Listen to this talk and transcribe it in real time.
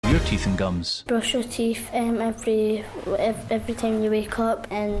teeth and gums. Brush your teeth every time you wake up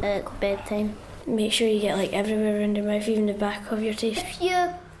and at bedtime. Make sure you get like everywhere around your mouth, even the back of your teeth. If you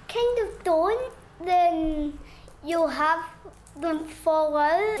kind of don't, then you'll have them fall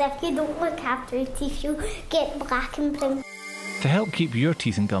out. If you don't look after your teeth, you'll get black and brown. To help keep your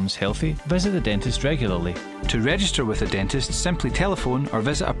teeth and gums healthy, visit the dentist regularly. To register with a dentist, simply telephone or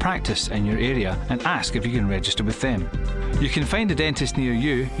visit a practice in your area and ask if you can register with them. You can find a dentist near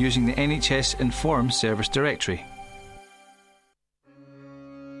you using the NHS Inform service directory.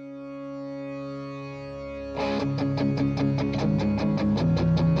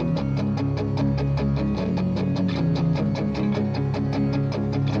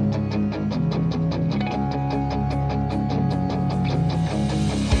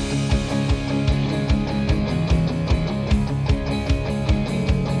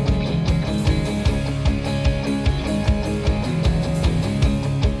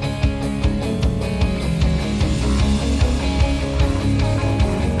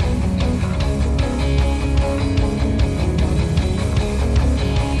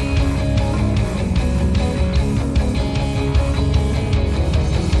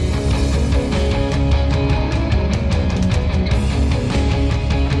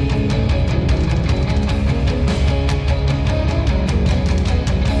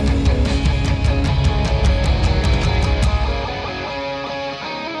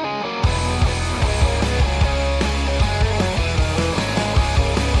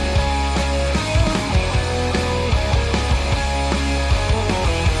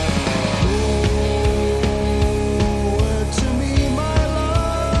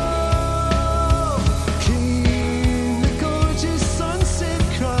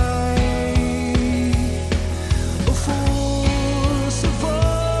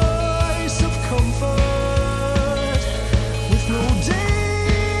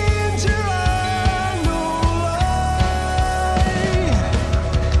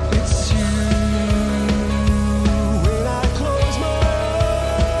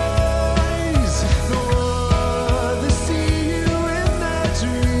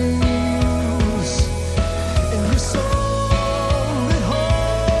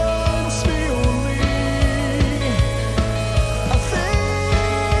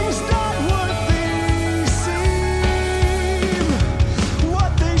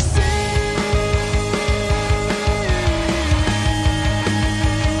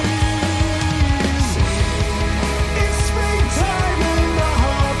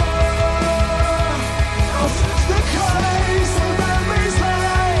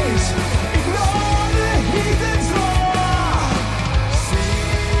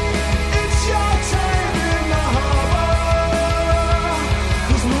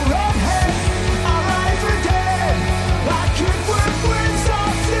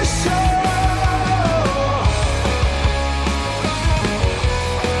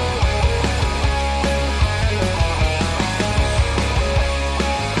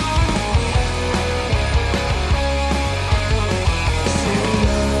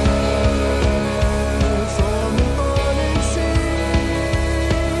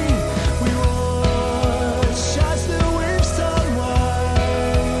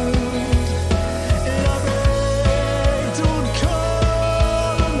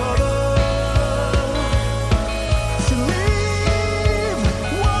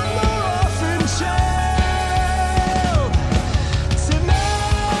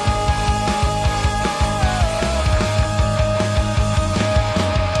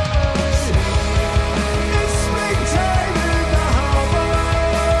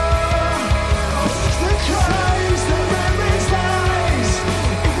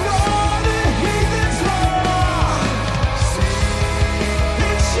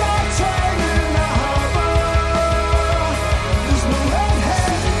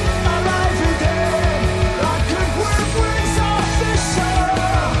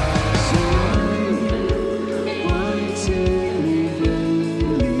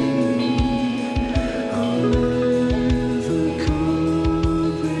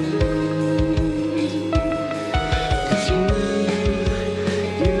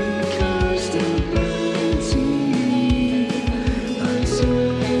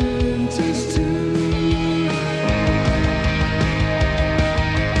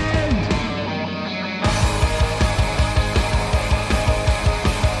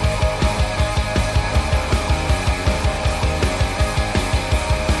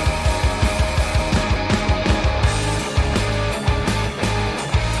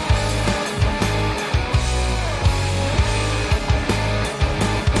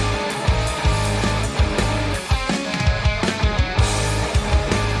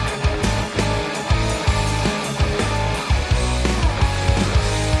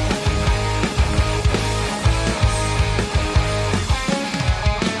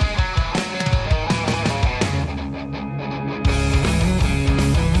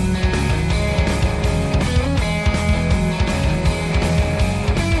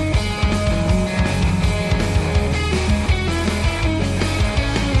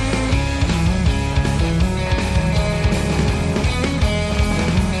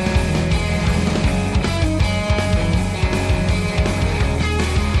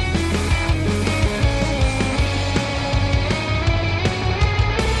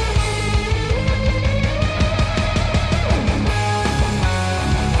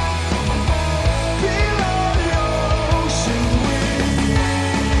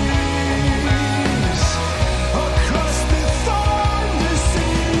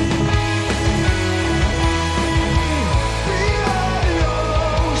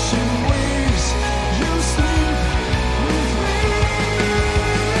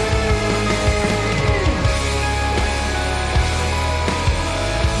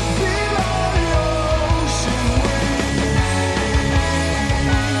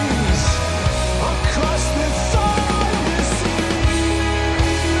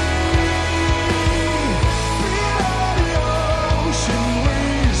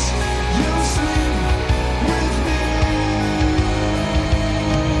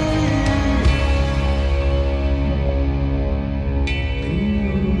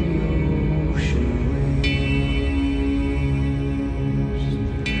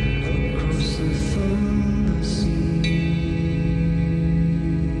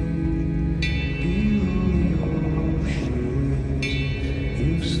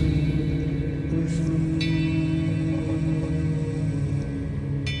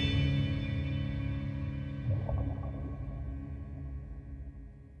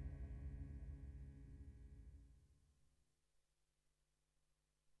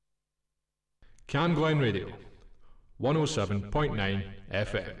 Camglen Radio, 107.9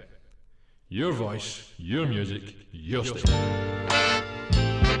 FM. Your voice, your music, your station.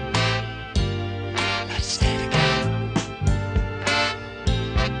 Let's stay together.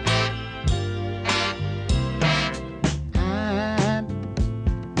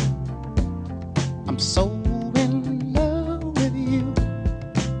 I'm so in love with you.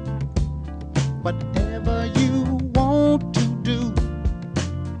 Whatever you want to do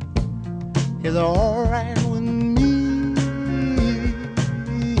is alright with me.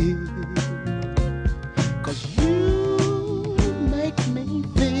 'Cause you make me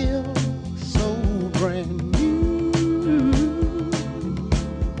feel so brand new.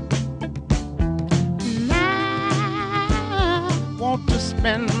 And I want to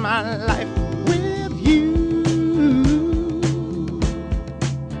spend my life with you.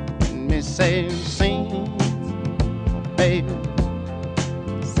 And me say, sing, baby,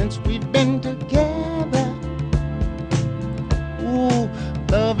 since we've been together, ooh,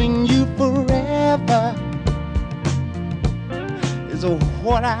 loving you forever is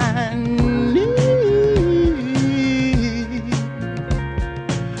what I need.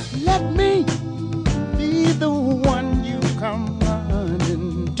 Let me be the one you come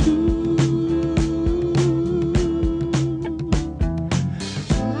running to.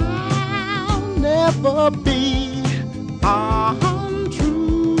 I'll never be untrue.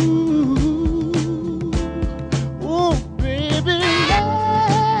 Oh, baby,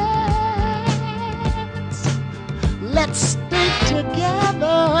 let's stay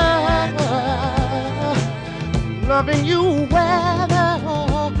together, loving you weather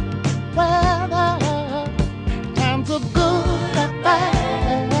times are good or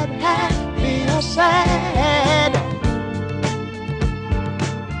bad, happy or sad.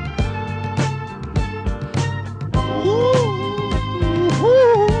 Ooh,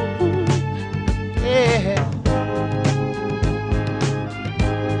 yeah.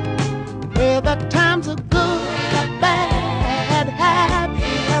 Whether times are good or bad,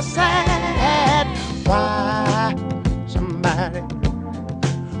 happy or sad.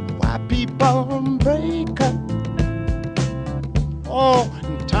 Why people break up, oh,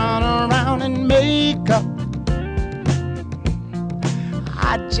 and turn around and make up?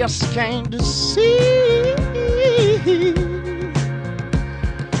 I just came to see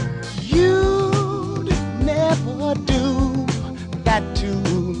you'd never do that to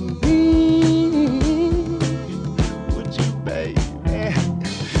me, would you, baby?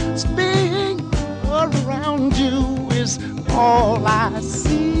 Being around you is all I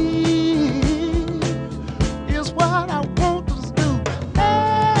see, is what I want us to do.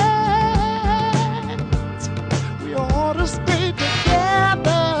 And we ought to stay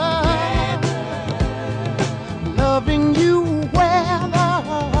together, loving you weather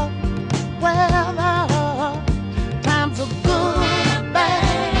times are good,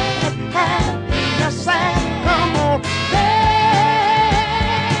 bad, happy or sad. Come on,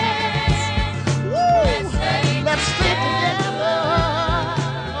 let's stay together,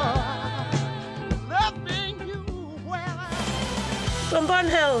 loving you weather. From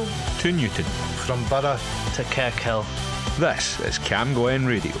Burnhill To Newton. From Borough to Kirkhill, This is Camglen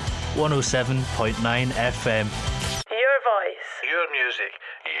Radio. 107.9 FM. Your voice. Your music,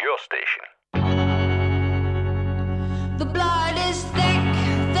 your station. The blood is thick,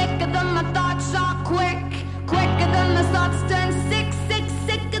 thicker than my thoughts are quick, quicker than my thoughts turn sick,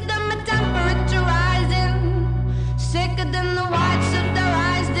 sicker than my temperature rising, sicker than the whites of their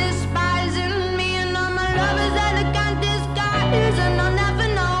eyes despising me and all my lovers that I can't disguise, and I'll never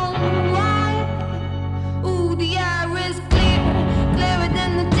know why. Ooh, the air is clear, clearer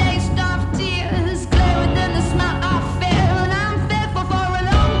than the taste of tears, clearer than the smell of fear, and I'm fearful for a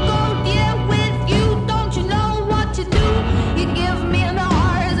long cold year.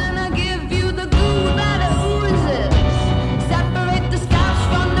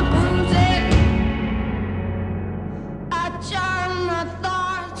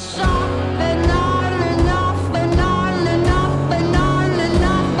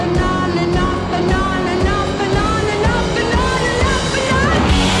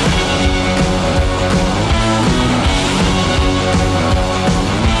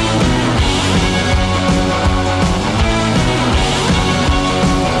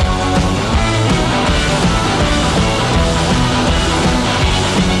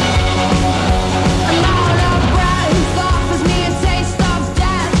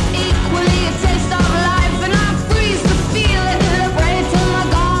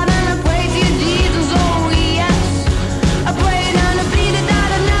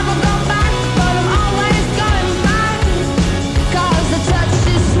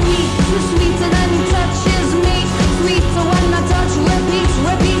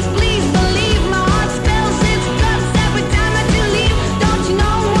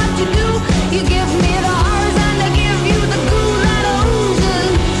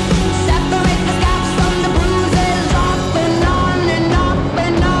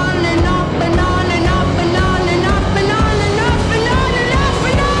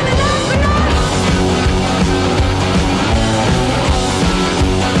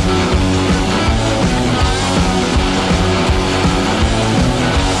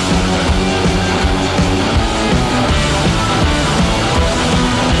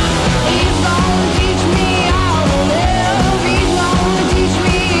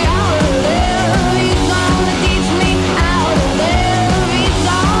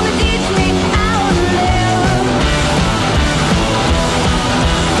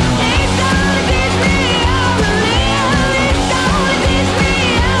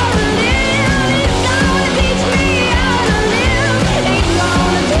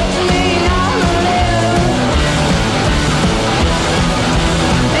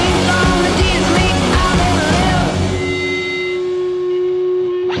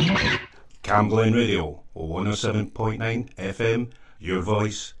 Camglen Radio, 107.9 FM, your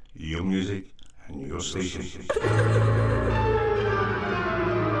voice, your music, and your station.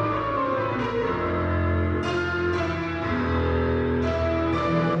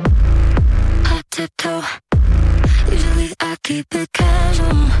 I tiptoe, usually I keep it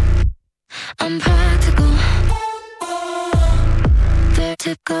casual. I'm practical,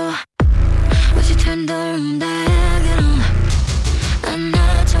 vertical. When she turned the room diagonal, and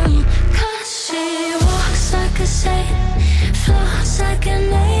I told, 'cause she walks like a saint, flows like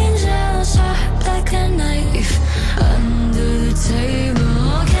an angel, sharp like a knife. Under the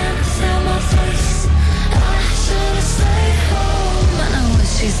table, can't feel my face. I should've stayed home. I know what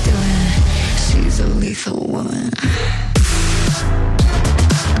she's doing. She's a lethal woman.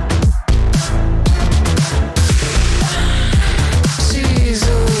 She's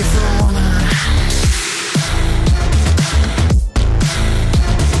a lethal woman.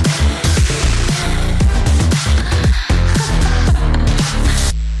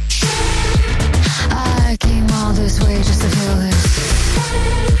 I came all this way just to feel this.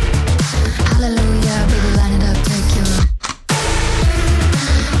 Hallelujah, baby, line it up, take you.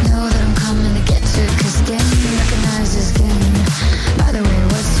 Know that I'm coming to get you, 'cause game recognizes game. By the way,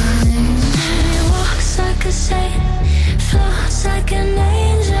 what's your name? She walks like a saint, flows like an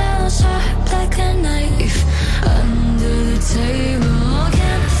angel, sharp like a knife. Under the table,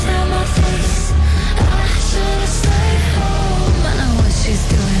 can't feel my face. I should've stayed home. I know what she's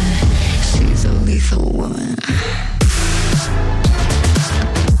doing. She's a lethal woman.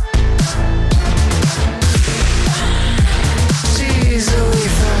 She's a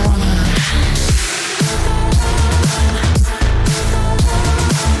lethal woman.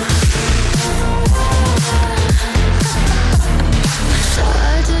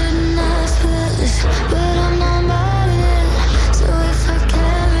 I didn't ask for this, but I'm not mad at it. So if I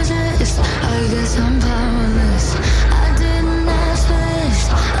can't resist, I guess I'm powerless. I didn't ask for this,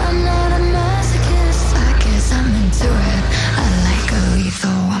 I'm not a masochist. I guess I'm into it. I like a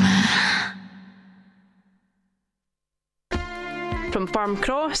lethal woman. From Farm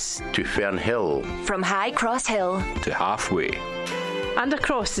Cross To Fernhill. From High Cross Hill To Halfway. and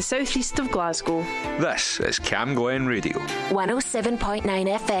across the southeast of Glasgow. This is Camglen Radio, 107.9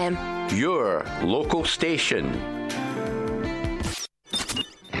 FM. your local station.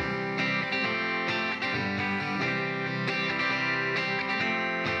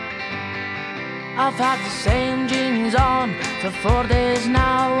 I've had the same jeans on for 4 days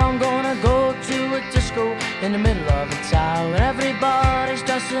now. I'm gonna go to a disco in the middle of the town. Everybody's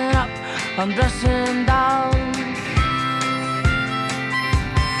dressing up, I'm dressing down.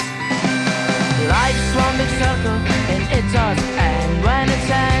 Life's one big circle and it does end. When it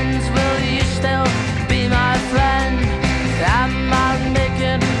ends, will you still be my friend? Am I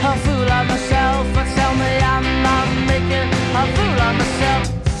making a fool of myself? Or tell me, am I making a fool of myself?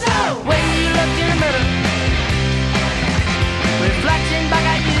 So, when you look in the mirror, reflecting back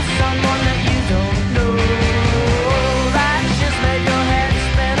at you, someone that you don't know, that just made your head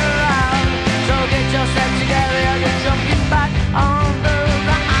spin around. So get yourself together, you're jumping back on the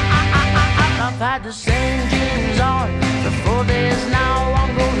ground. I've had the same jeans on for 4 days now.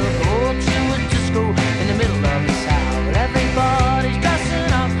 I'm gonna go to a disco in the middle of the town. Everybody's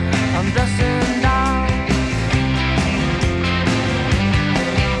dressing up, I'm dressing down.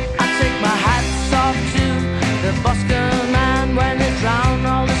 I take my hats off to the busker man when they drown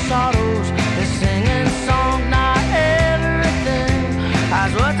all the sorrows. They're singing songs, not everything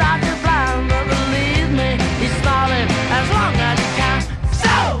has worked out to plan, but believe me, he's smiling as long as he can.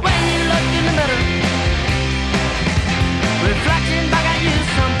 So when you look in the mirror, reflecting back at you,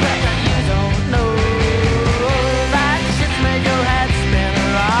 some place that you don't know, that shit's made your head spin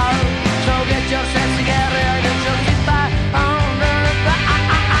around. So get yourself together, you're jumping back on the ground.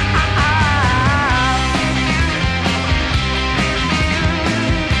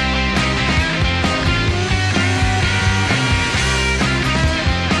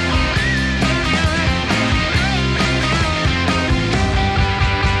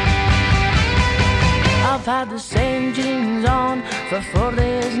 I've had the same jeans on for 4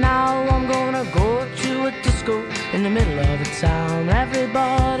 days now. I'm gonna go to a disco in the middle of the town.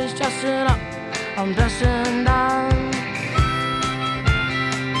 Everybody's dressing up, I'm dressing down.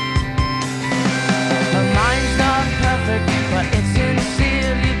 My mind's not perfect, but it's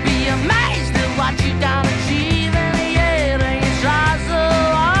sincere. You'd be amazed at what you don't achieve in the air. And you try so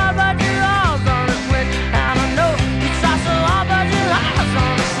hard, but your all's on a switch. And I know you try so hard, but your all's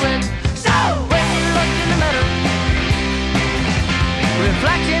on a switch. So when you look in the mirror,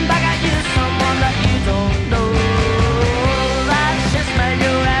 reflecting back at you, someone that you don't know, that just made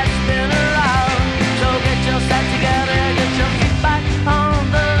your head spin around.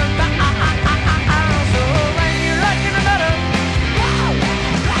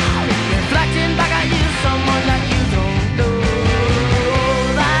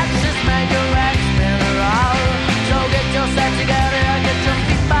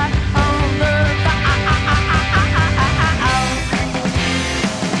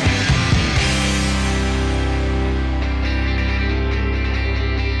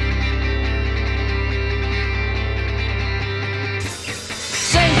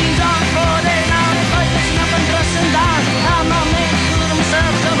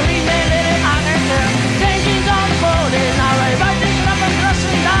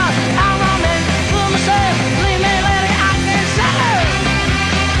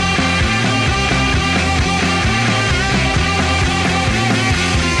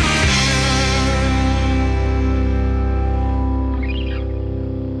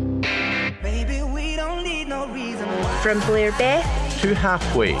 From Blair Beth to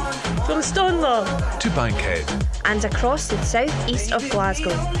Halfway, from Stonelaw to Bankhead, and across the south-east of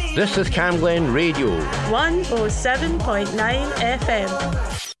Glasgow. This is Camglen Radio, 107.9 FM.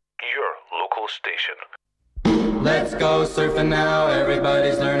 Your local station. Let's go surfing now,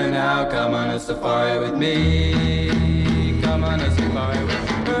 everybody's learning how. Come on a safari with me. Come on a safari with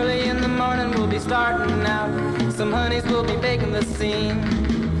me. Early in the morning we'll be starting out. Some honeys will be baking the scene.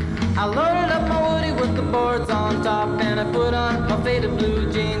 I loaded up my woody with the boards on top, and I put on my faded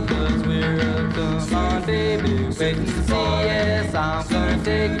blue jeans, 'cause we're a come on baby, waiting to see. Yes, I'm gonna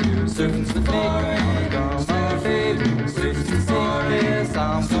take you surfing to the big. Come on baby, waiting to see. Yes,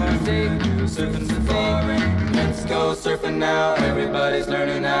 I'm gonna take you surfing to the big. Let's go surfing now, everybody's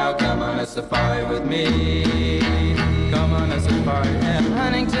learning how. Come on a safari with me. Come on a safari. At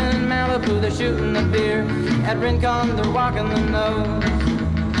Huntington and Malibu, they're shooting the beer. At Rincon, they're walking the nose.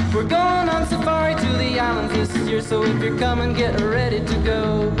 We're going on safari to the islands this year, so if you're coming, get ready to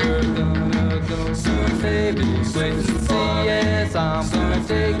go. We're gonna go surf, baby, wait and see. Yes, I'm gonna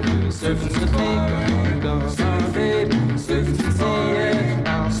take you surfing the big. We're gonna surf, baby, wait and see. Yes,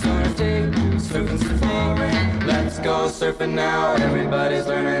 I'm gonna take you surfing the big. Let's go surfing now, everybody's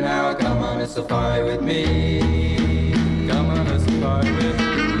learning how. Come on a safari with me. Come on a safari with me.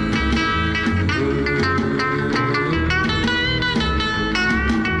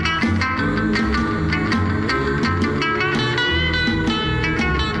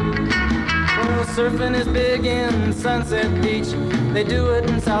 Surfing is big in Sunset Beach. They do it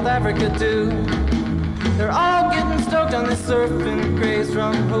in South Africa too. They're all getting stoked on this surfing craze,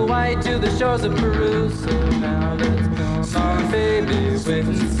 from Hawaii to the shores of Peru. So now let's go on, baby, wait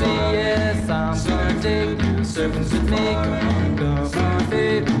and see. Yes, I'm gonna take you surfing with me. Come on,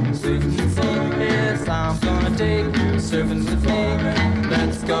 baby, wait and see. Yes, I'm gonna take you surfing with me.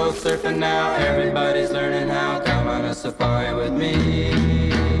 Let's go surfing now, everybody's learning how. Come on a safari with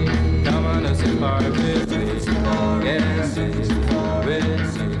me. Come on a safari with me. Yes,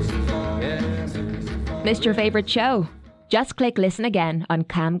 Missed your favourite show? Just click listen again on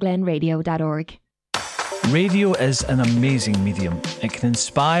camglenradio.org. Radio is an amazing medium. It can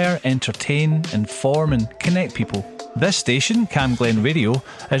inspire, entertain, inform and connect people. This station, Camglen Radio,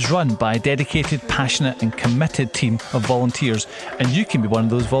 is run by a dedicated, passionate and committed team of volunteers, and you can be one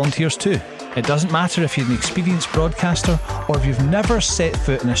of those volunteers too. It doesn't matter if you're an experienced broadcaster or if you've never set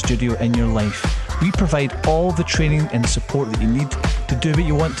foot in a studio in your life. We provide all the training and support that you need to do what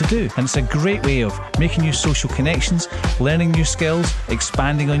you want to do. And it's a great way of making new social connections, learning new skills,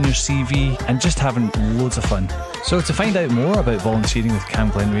 expanding on your CV and just having loads of fun. So to find out more about volunteering with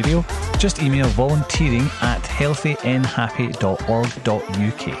Camglen Radio, just email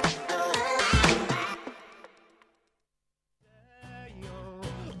volunteering@healthynhappy.org.uk.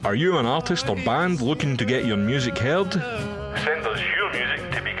 Are you an artist or band looking to get your music heard? Send us your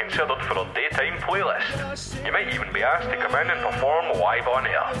music to be considered for our daytime playlist. You might even be asked to come in and perform live on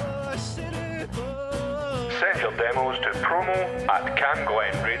air. Send your demos to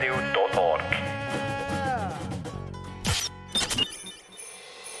promo@camglenradio.org.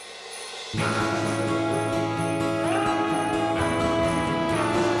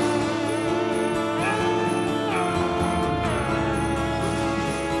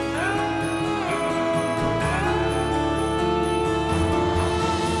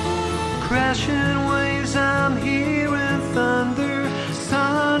 Crashing waves, I'm hearing thunder.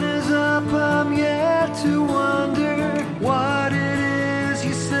 Sun is up, I'm yet to wonder what it is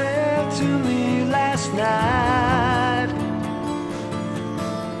you said to me last night.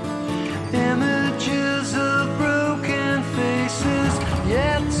 Images of broken faces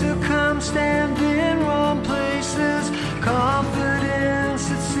yet to come, stand in wrong places.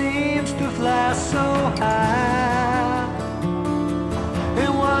 Confidence, it seems to fly so high.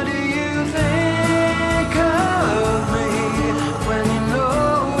 And what do you think of me when you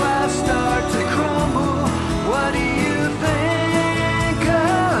know I start to crumble? What do you think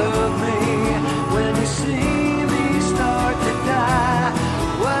of me when you see me start to die?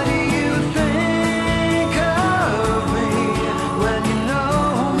 What do you think of me when you know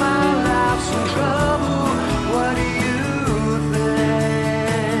my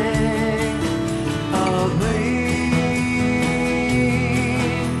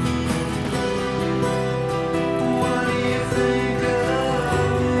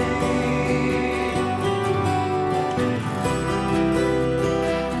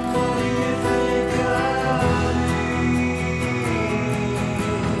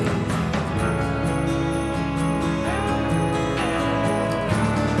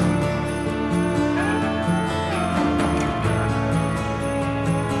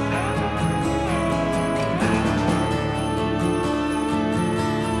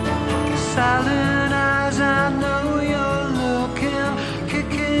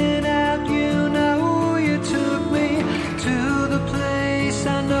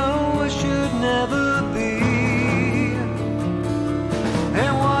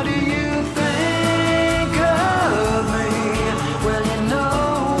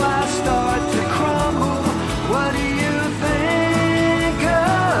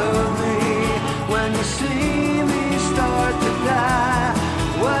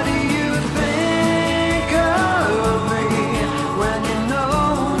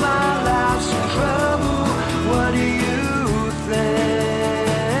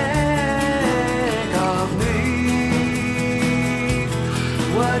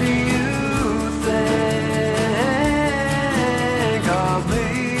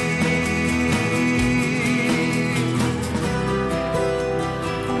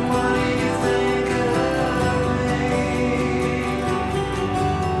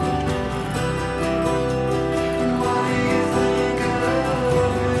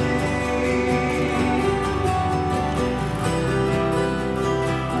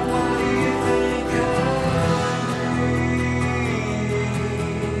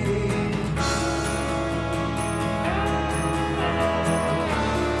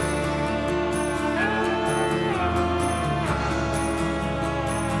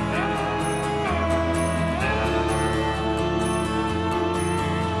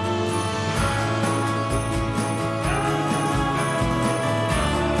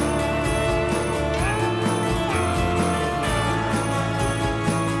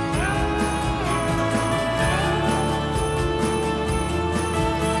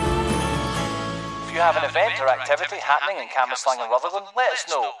you have an event or activity happening in Cambuslang and Rutherglen, let us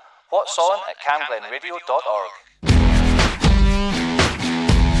know. What's on at camglenradio.org.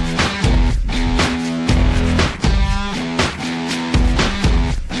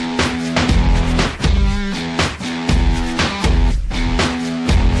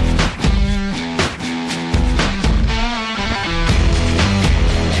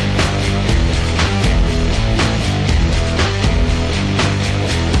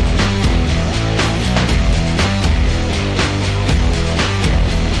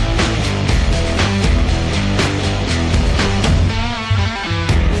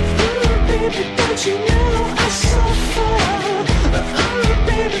 Don't you know I suffer? Oh,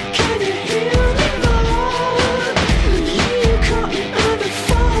 baby, can you hear me, Lord? You caught me under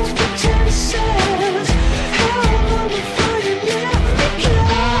false pretenses. How long before you let me go?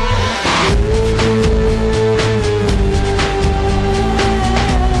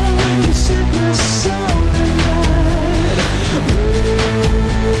 You set my soul alight.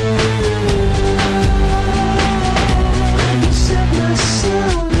 You set my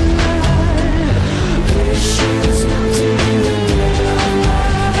soul alight. She's melting in the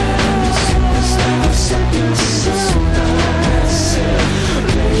daylight. Set my soul alight.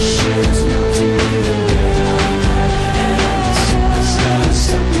 She's melting in the daylight.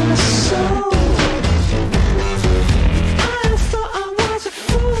 Set my soul. I thought I was a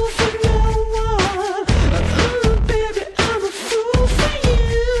fool for no one. Oh, baby, I'm a fool for you.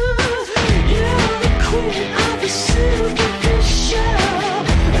 You're the queen of the superficial.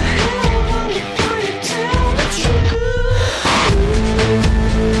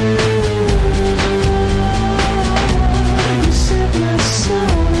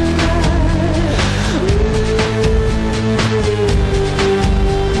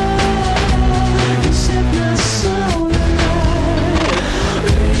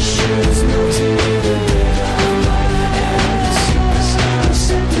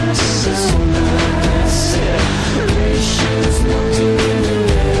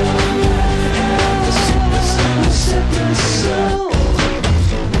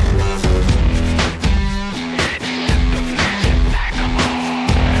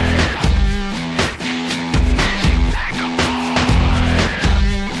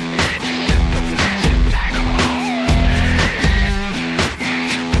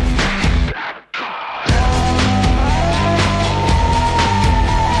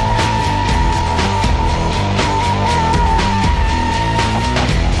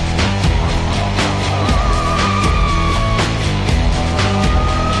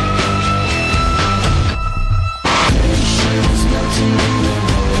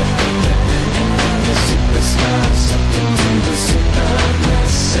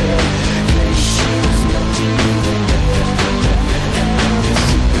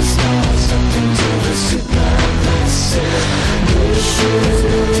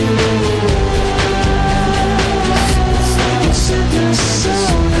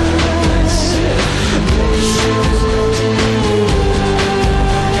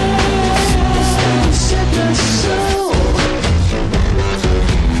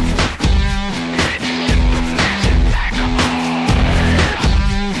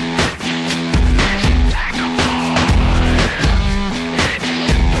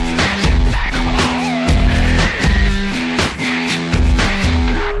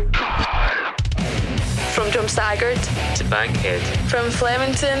 From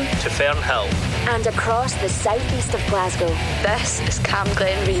Flemington to Fernhill and across the southeast of Glasgow. This is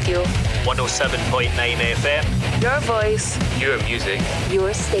Camglen Radio. 107.9 FM. Your voice. Your music.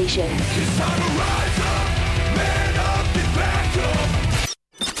 Your station.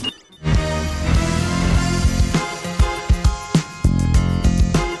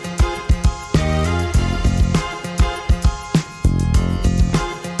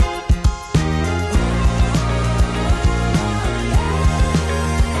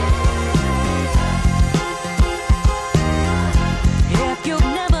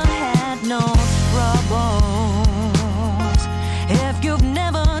 If you've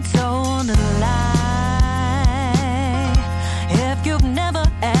never told a lie,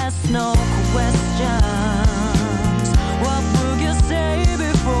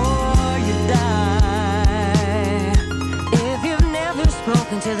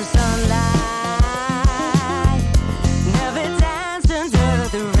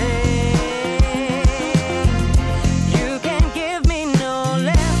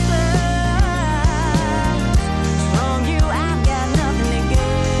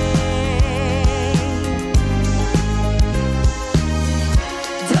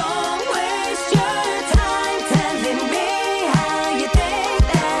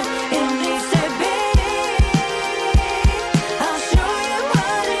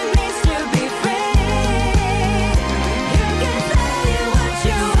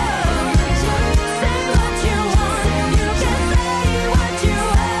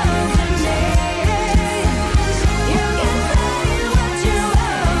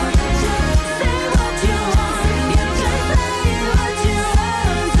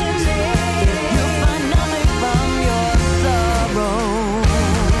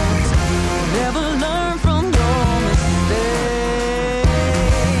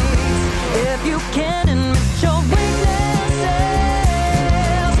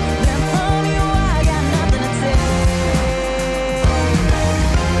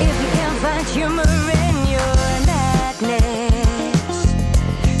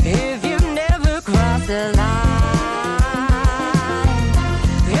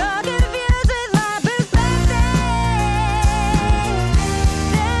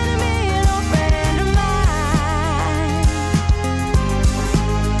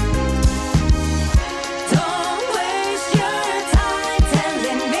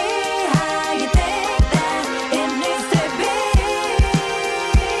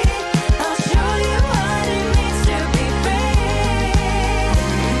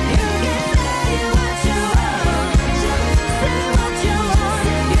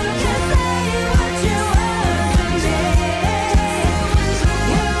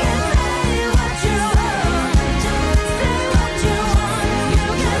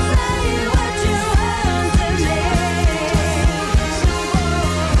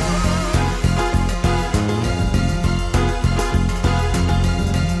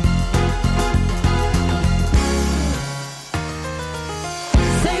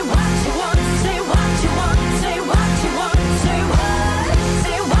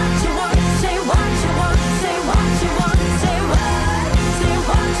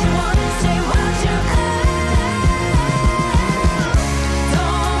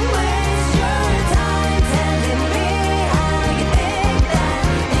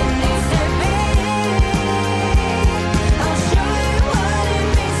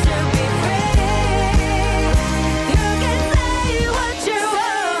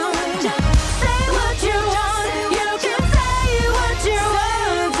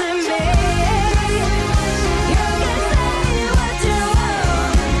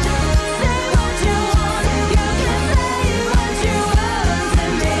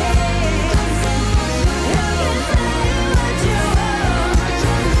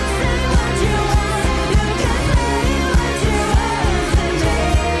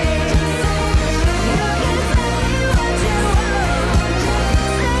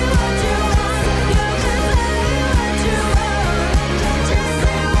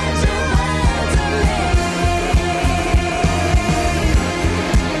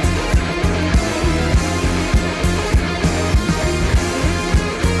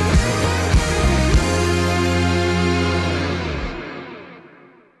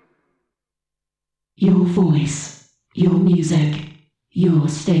 your voice, your music, your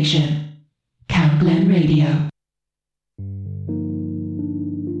station. Camglen Radio.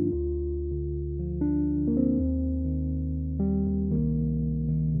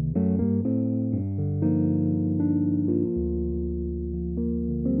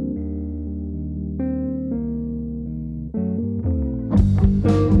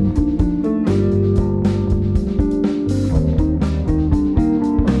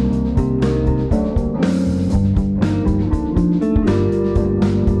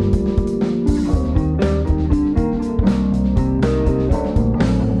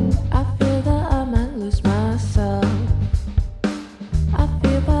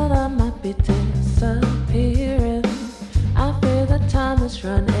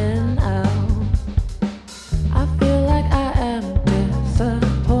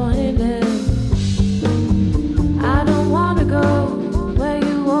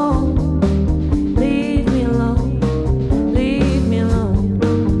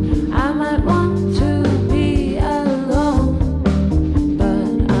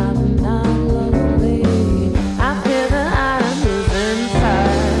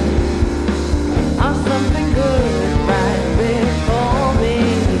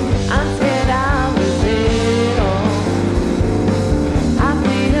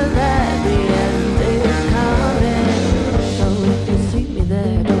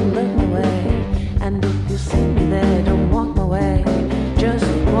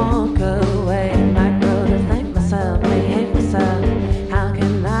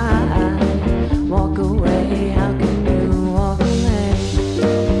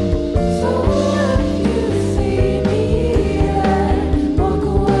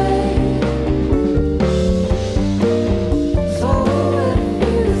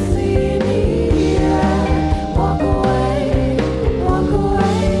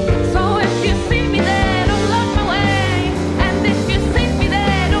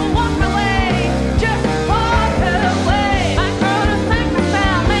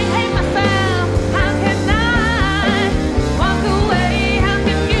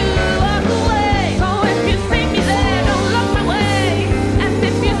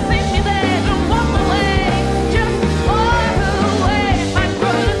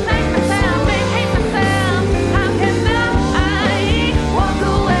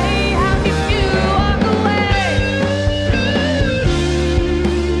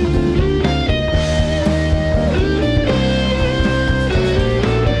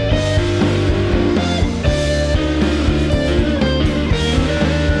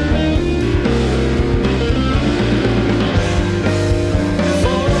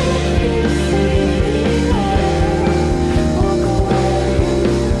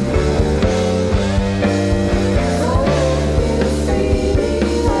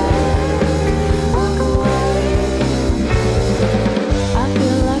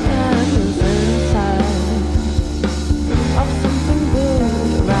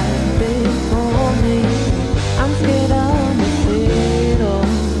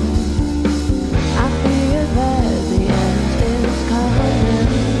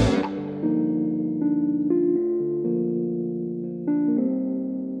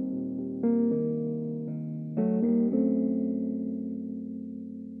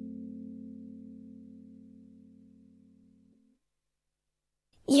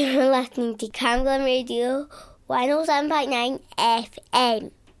 You're listening to Camglen Radio 107.9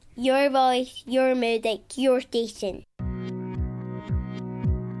 FM. Your voice, your music, your station.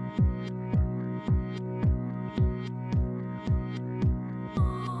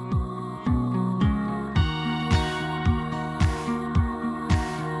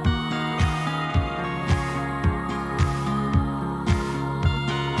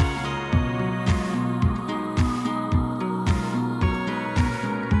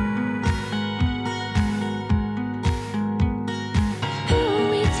 Who are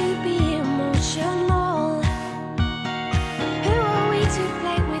we to be emotional?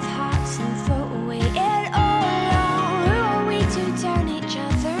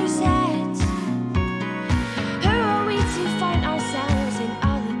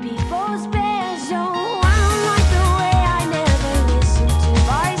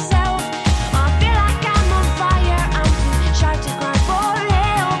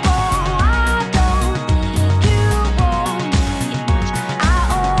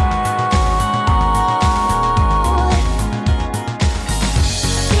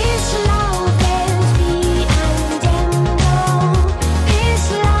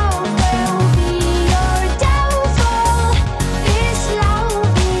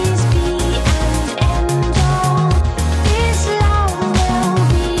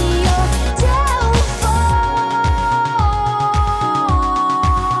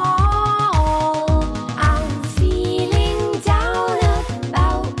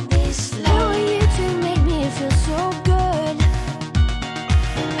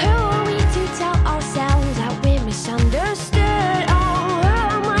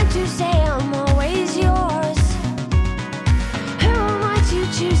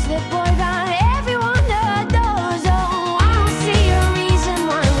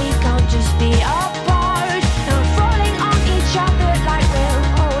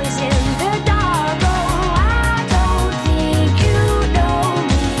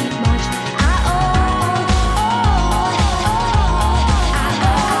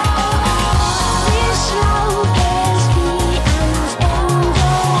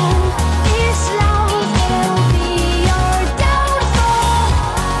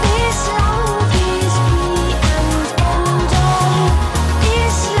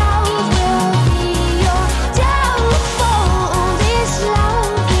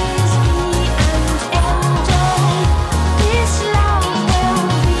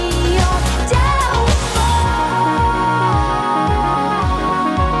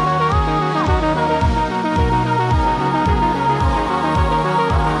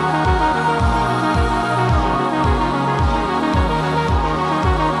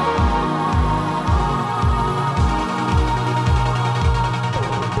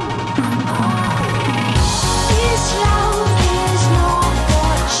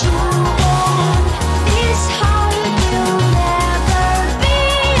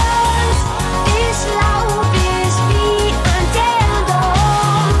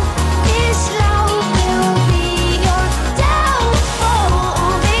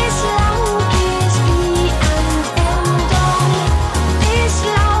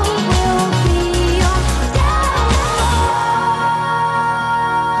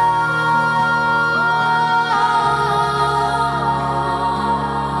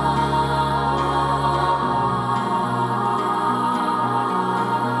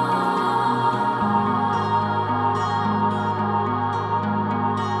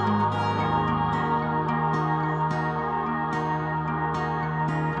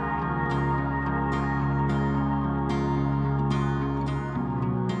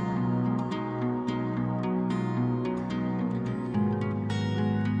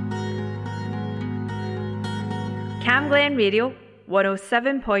 Camglen Radio,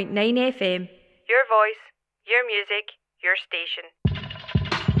 107.9 FM. Your voice, your music, your station.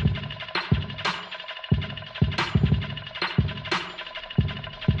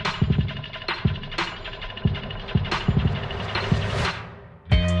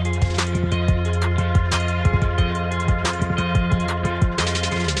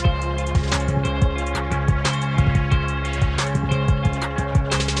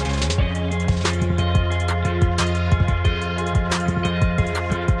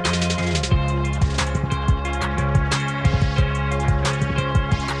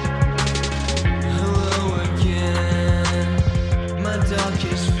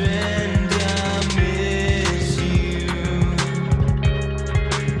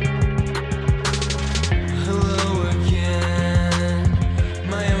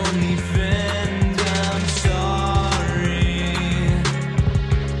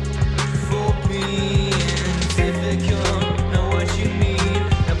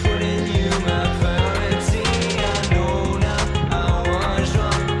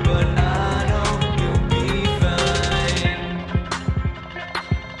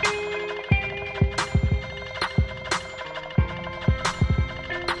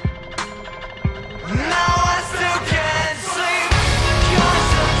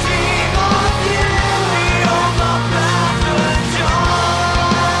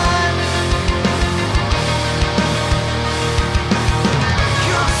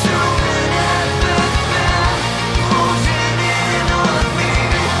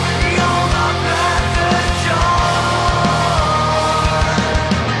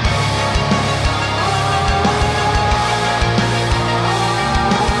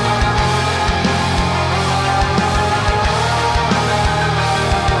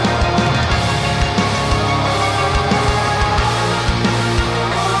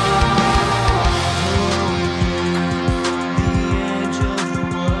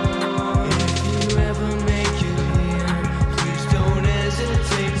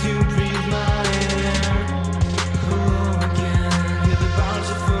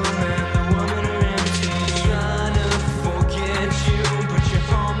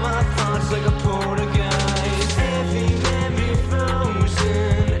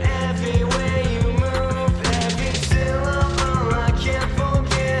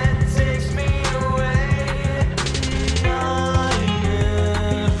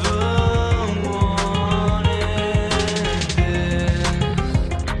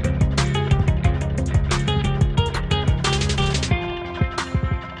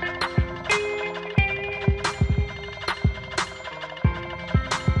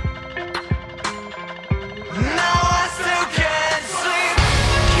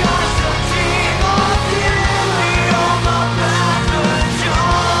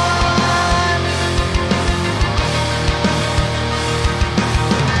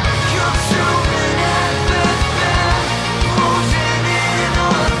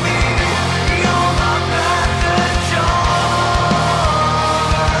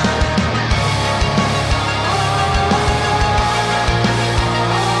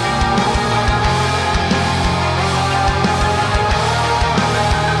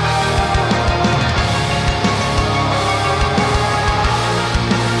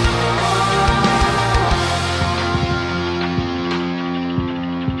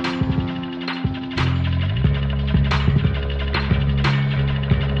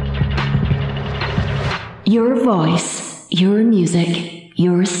 Your voice, your music,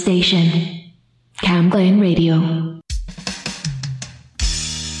 your station. Camglen Radio.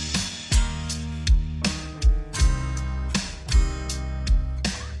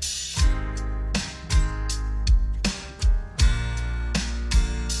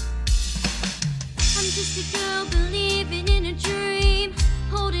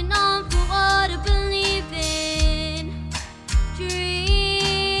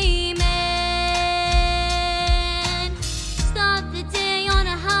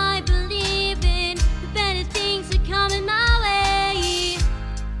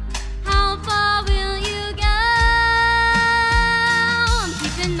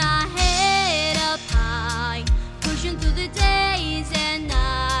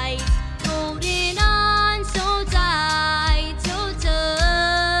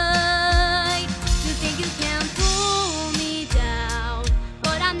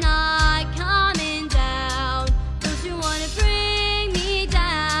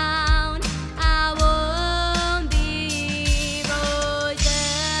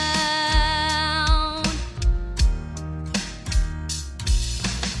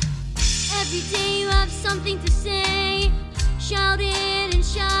 Shouting and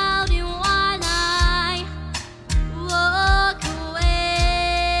shouting while I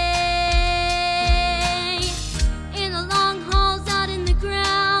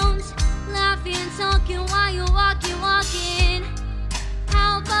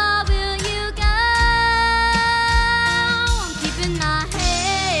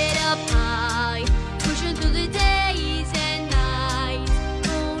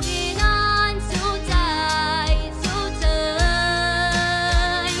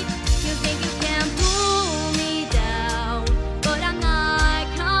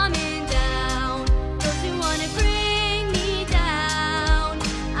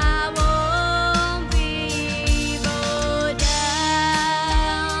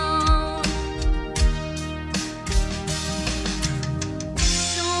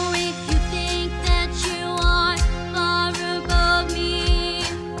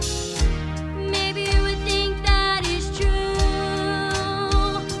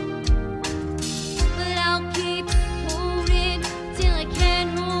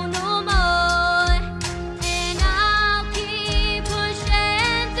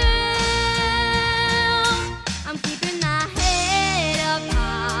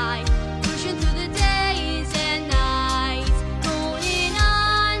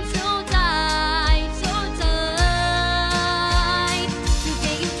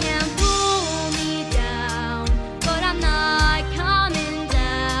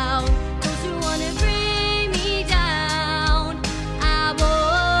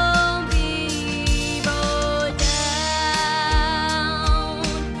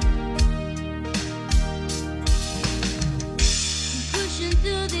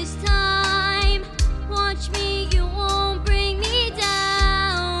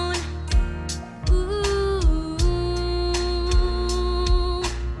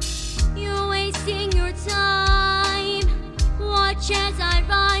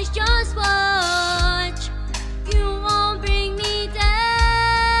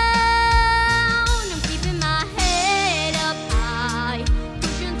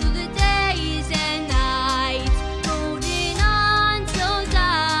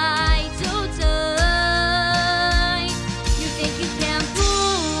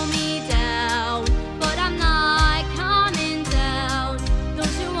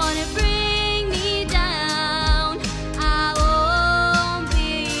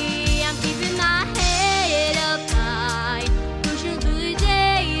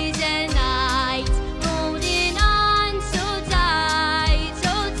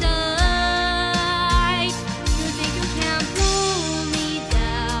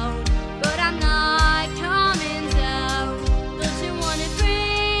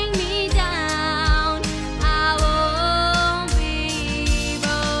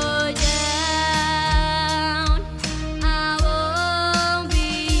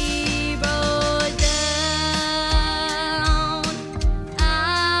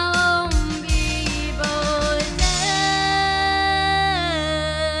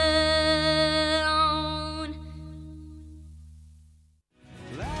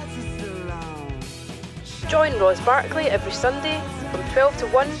Join Roz Barkley every Sunday from 12 to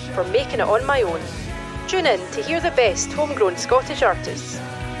 1 for Making It On My Own. Tune in to hear the best homegrown Scottish artists,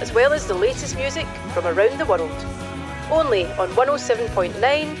 as well as the latest music from around the world. Only on 107.9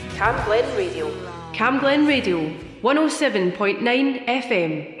 Camglen Radio. Camglen Radio, 107.9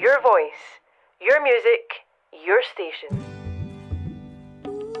 FM. Your voice, your music, your station.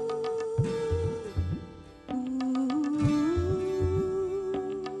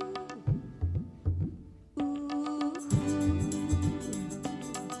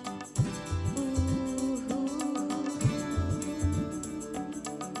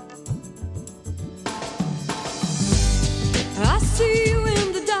 I see you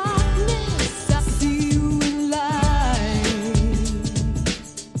in the darkness, I see you in light.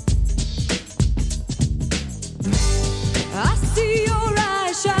 I see your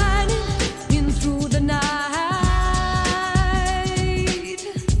eyes shining in through the night.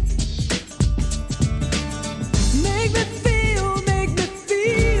 Make me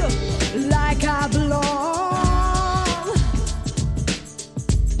feel like I belong.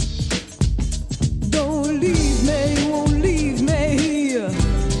 Don't leave me, won't leave me here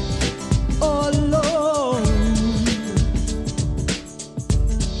all alone.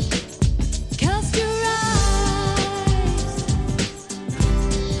 Cast your eyes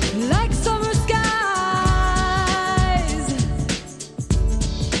like summer skies,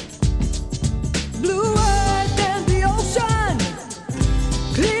 bluer than the ocean,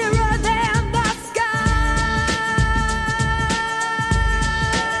 clearer than the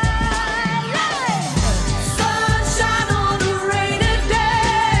sunshine on a rainy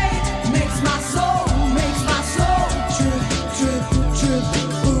day makes my soul trip, trip, trip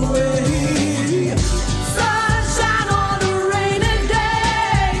away. Sunshine on a rainy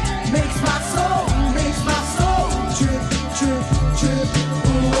day makes my soul trip, trip, trip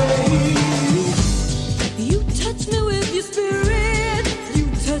away. You touch me with your spirit, you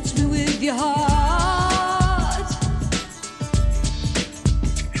touch me with your heart.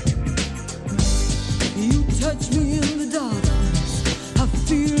 You touch me in the darkness, I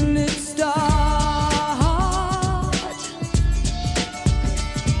feel it start.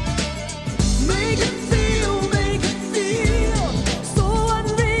 Make it feel so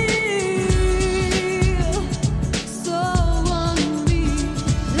unreal,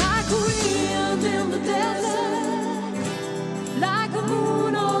 like a wind in the desert, like a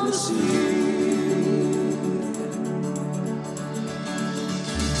moon on the sea.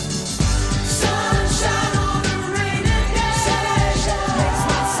 Sunshine on a rainy day makes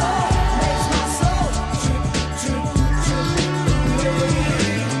my soul trip, trip, trip away.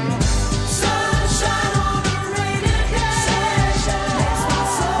 Sunshine on a rainy day makes my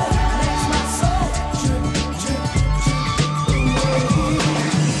soul trip, trip, trip away.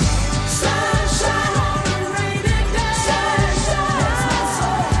 Sunshine on a rainy day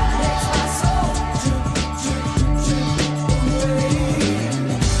makes my soul trip, trip, trip away.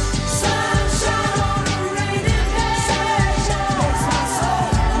 Sunshine on a rainy day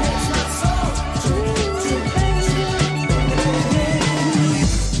makes my soul trip, trip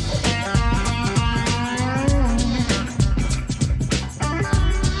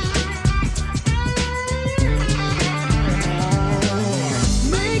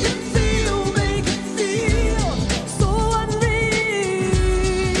Make it feel so unreal,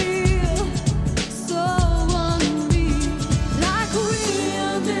 like a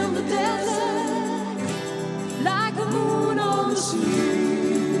wind in the desert, like a moon on the sea.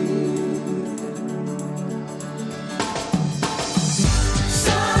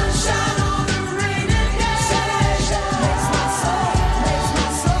 Sunshine on a rainy day makes my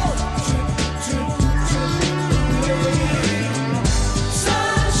soul trip, trip, trip away.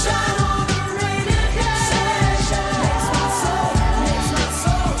 Sunshine on a rainy day makes my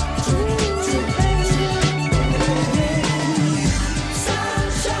soul trip, trip away.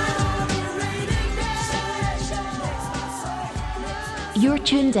 Sunshine on a rainy day makes my soul. You're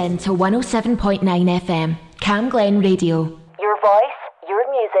tuned in to 107.9 FM, Camglen Radio. Your voice, your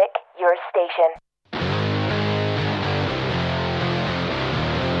music, your station.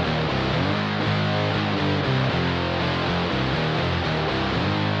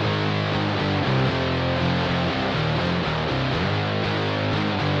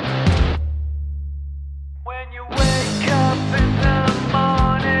 When you wake up in the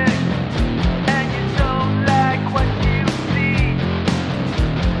morning and you don't like what you see,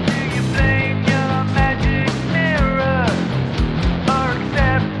 do you blame your magic mirror?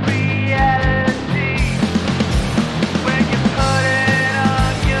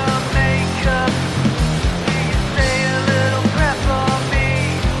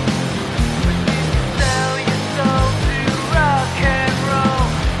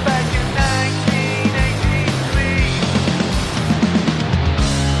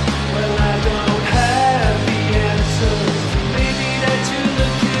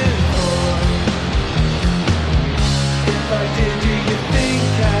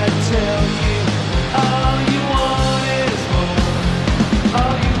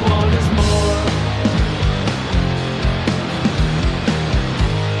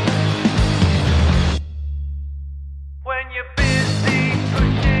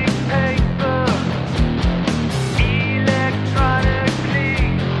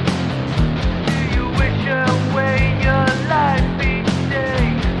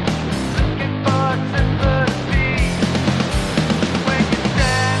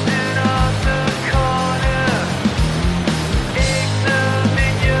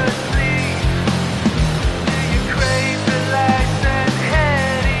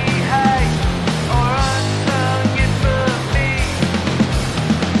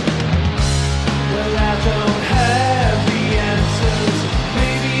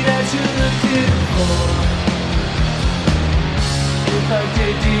 I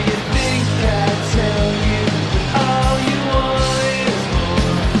did, do you think I'd tell you that all you want is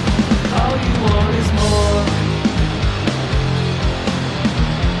more? All you want is more.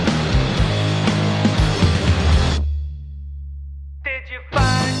 Did you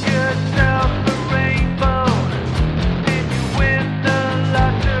find yourself a rainbow? Did you win the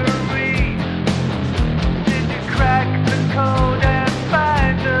lottery? Did you crack the code and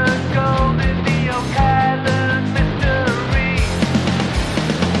find the gold in the Ocala mystery?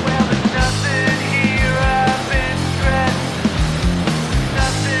 Well, there's nothing here of interest,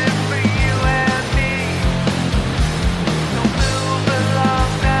 nothing for you and me. So move along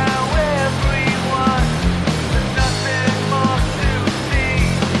now, everyone. There's nothing more to see.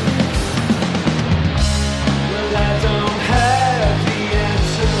 Well, I don't have the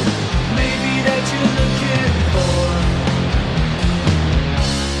answer, maybe that you're looking for.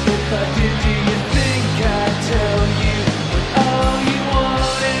 If I did, do you think I'd tell you when all you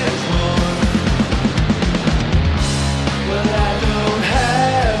want is more? Well, I don't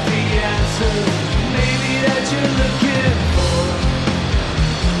have the answer, maybe that you're looking for.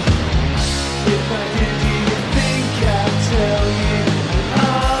 If I did, do you think I'd tell you when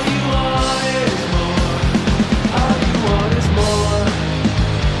all you want is more? All you want is more.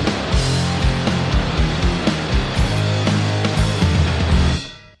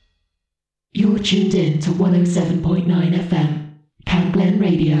 You're tuned in to 107.9 FM, Cam Glen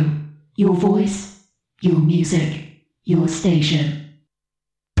Radio. Your voice, your music, your station.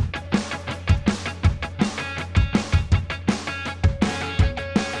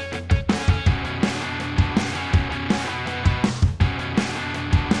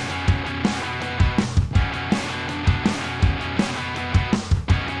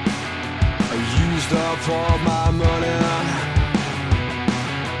 I used up all my money, and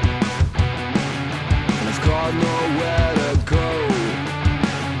I've got nowhere to go.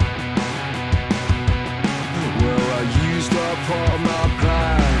 Well, I used up all my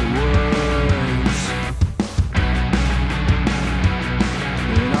kind words,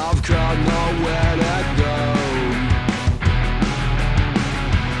 and I've got nowhere to go.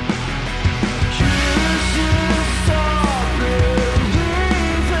 You should stop believing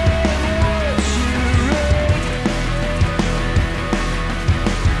what you read.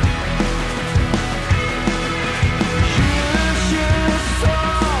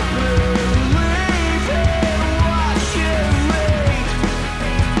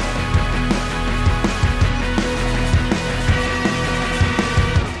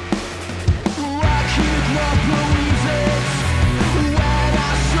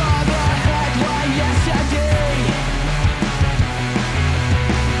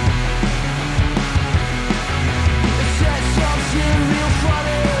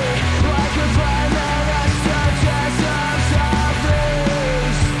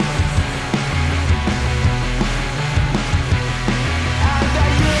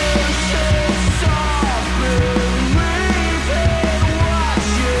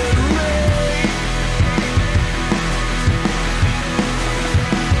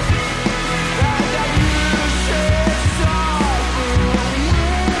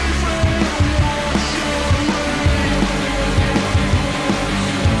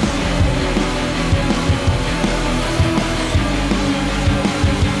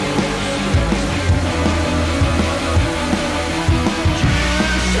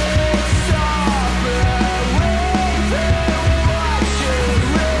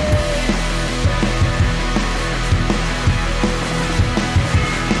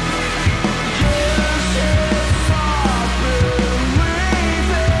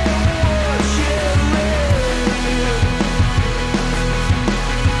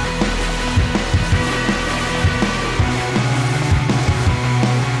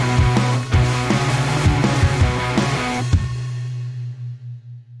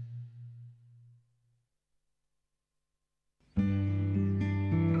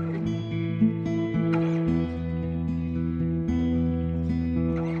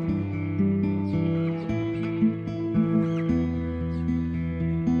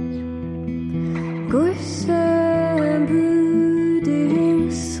 Glisten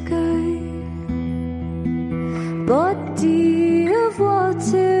brooding sky, body of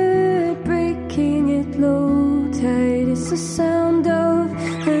water breaking at low tide. It's the sound of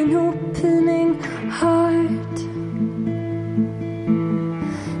an opening heart,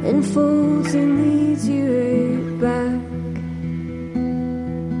 enfolds and leads you right back.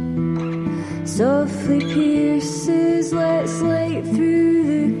 Softly pierces, lets light through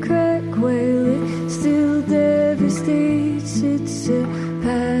the crack while it still devastates. It's a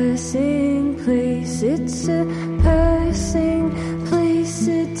passing place, it's a passing place,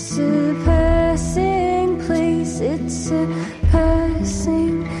 it's a passing place, it's a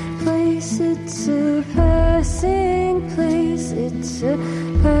passing place, it's a passing place, it's a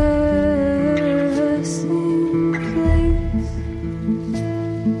passing place.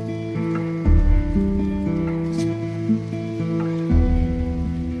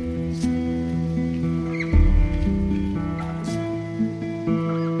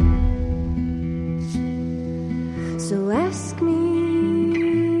 So ask me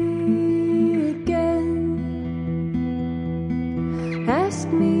again, ask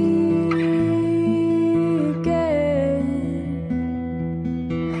me again,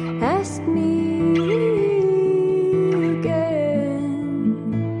 ask me again,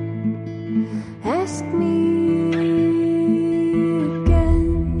 ask me again,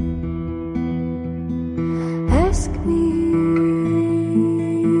 ask me.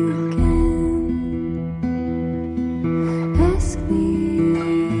 Ask me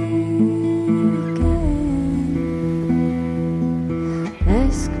again.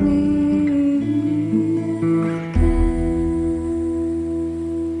 Ask me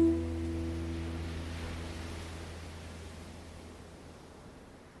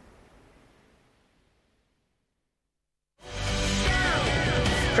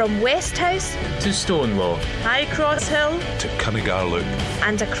From West House to Stonelaw, High Cross Hill to Cunningar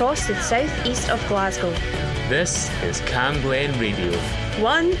and across the southeast of Glasgow. this is Cam Glen Radio.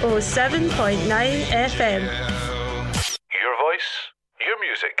 107.9 FM. Your voice, your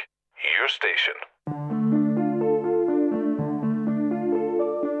music, your station.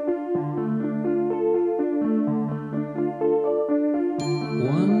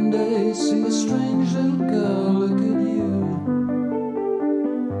 One day, see a strange little girl look at you.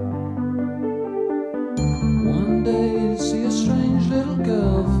 One day, see a strange little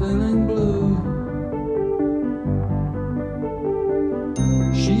girl feeling blue.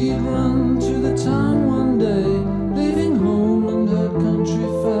 She'd run to the town one day, leaving home and her country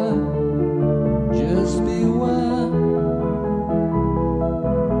fair. Just beware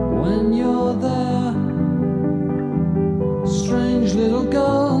when you're there, strange little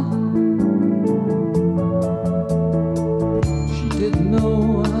girl. She didn't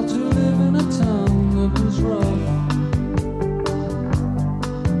know how to live in a town that was rough.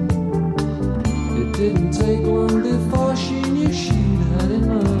 It didn't take long before she knew she'd had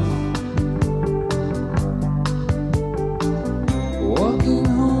enough. Walking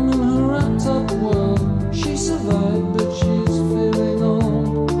home in her wrapped up world, she survived, but she's feeling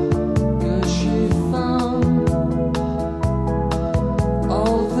old. 'Cause she found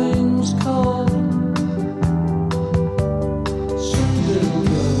all things cold. Strange little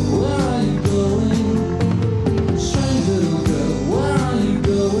girl, where are you going? Strange little girl, where are you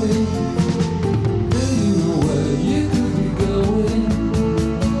going? Do you know where you could be going?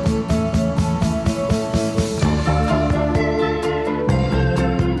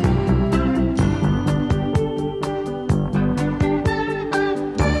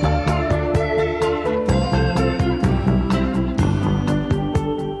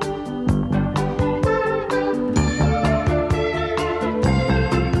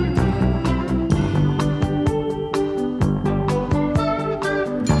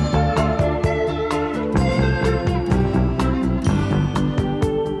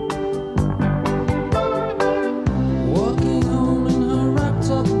 Walking home in her wrapped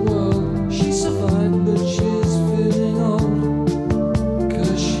up world, she survived, but she's feeling old.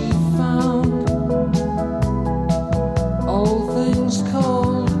 'Cause she found all things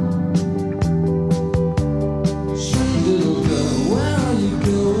cold. Strange little girl, where are you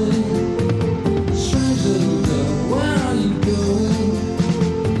going? Strange little girl, where are you going?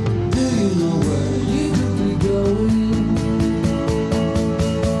 Do you know where you could be going?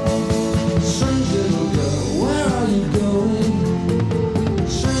 Strange little girl, where are you going?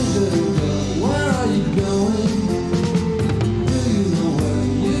 Strange little girl, where are you going? Do you know where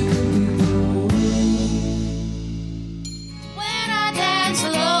you could be going?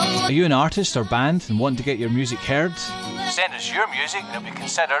 Are you an artist or band and want to get your music heard? Send us your music and it'll be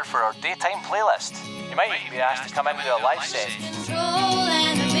considered for our daytime playlist. You might even be asked to come in and do a live set.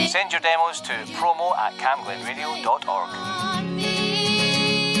 Send your demos to promo@camglenradio.org.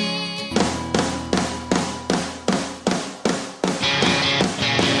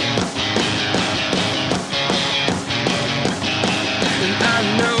 And I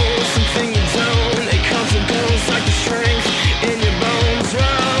know something you don't. It comes and goes like the strength in your bones.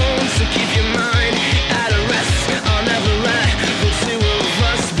 Round, so keep your mind at a rest. I'll never let the two of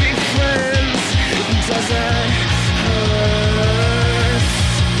us be friends. Does that hurt?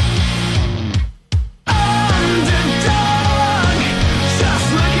 Under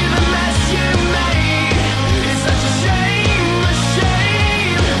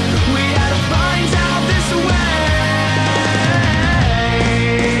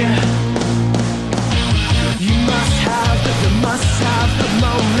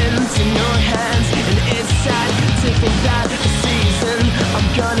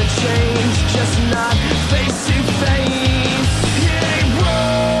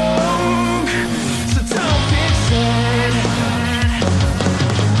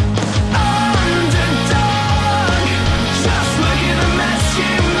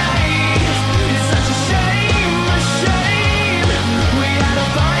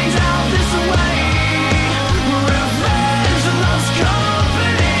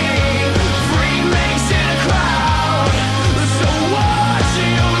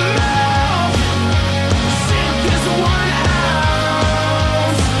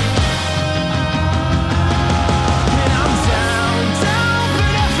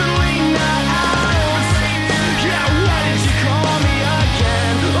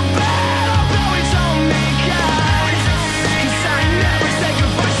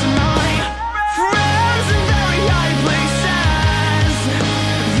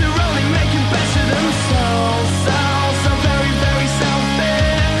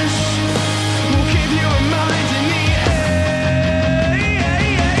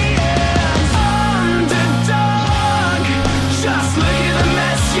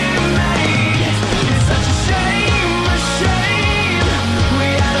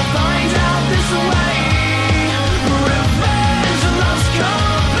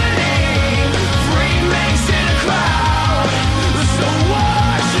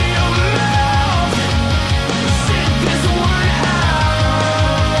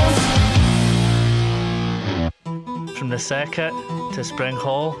Circuit to Spring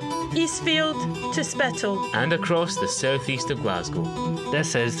Hall, Eastfield to Spittal, and across the southeast of Glasgow.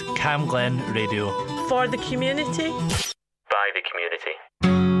 This is Cam Glen Radio. For the community. By the community.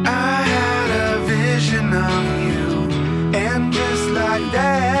 I had a vision of you, and just like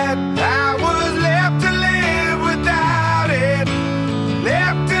that, I was left to live without it.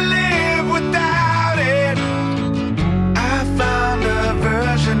 Left to live without it. I found a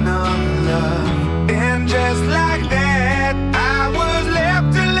version of love, and just like that, I was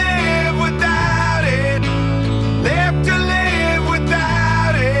left to live without it. Left to live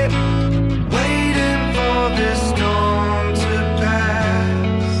without it. Waiting for this storm to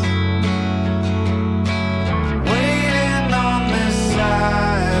pass. Waiting on this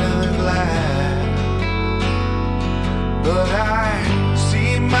side of the glass. But I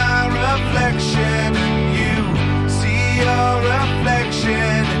see my reflection in you. See your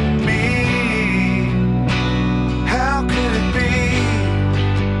reflection in me. How could it be?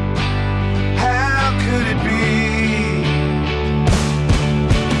 How could it be?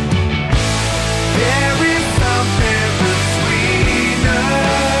 There is something between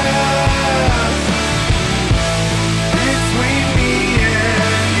us, between me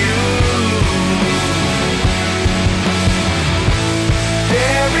and you.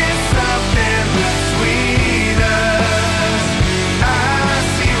 There is something between us. I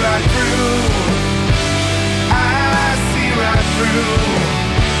see right through. I see right through.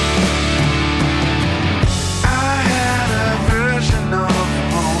 I had a version of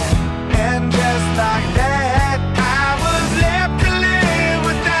home, and just like that, I was left to live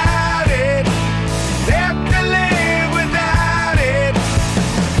without it. Left to live without it.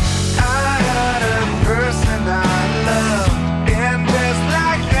 I had a person I loved, and just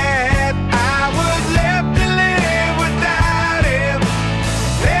like that, I was left to live without him.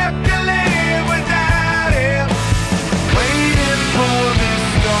 Left to live without him. Waiting for this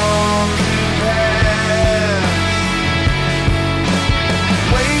storm to pass.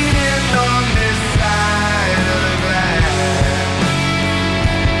 Waiting on this side of the glass.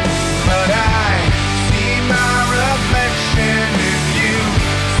 But I see my reflection in you.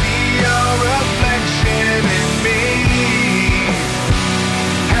 See your reflection in me.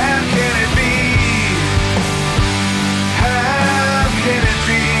 How can it be? How can it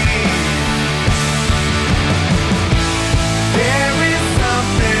be? There is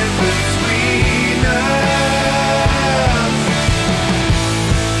something between us,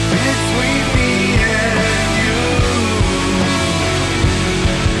 between me and you.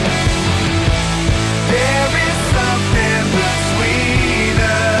 There is something between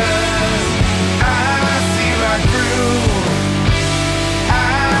us. I see right through.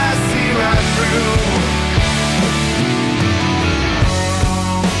 I see right through.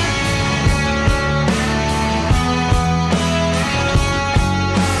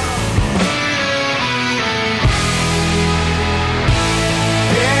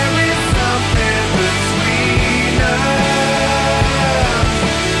 There is something between us,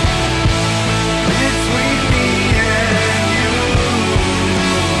 between me and you.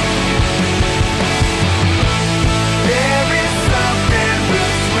 There is something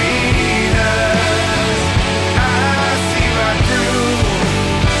between us. I see right through.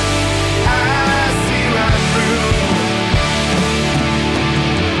 I see right through.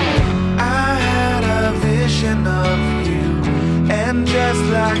 I had a vision of you, and just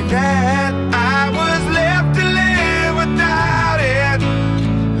like that, I was left to live without it.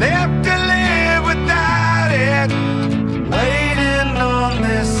 Left to live without it. Waiting on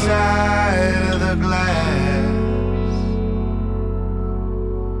this side of the glass.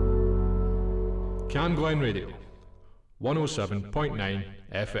 Cam Glen Radio, 107.9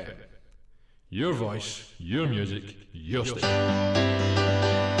 FM. Your voice, your music, your station.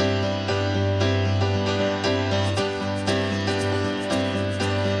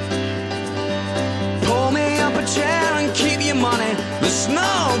 Pull me up a chair and keep your money. There's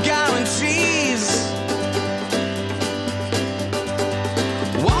no guarantees.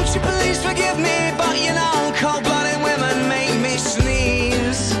 Won't you please forgive me? But you know, cold-blooded women make me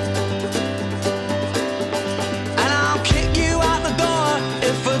sneeze. And I'll kick you out the door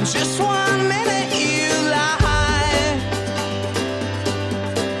if for just 1 minute you lie.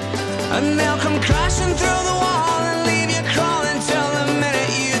 And they'll come crashing through the wall and leave you crawling till the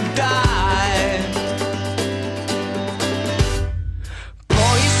minute you die.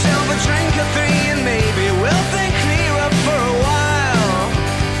 Pour yourself a drink or three and maybe we'll think clearer for a while.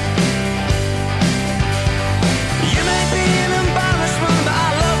 You may be an embarrassment, but I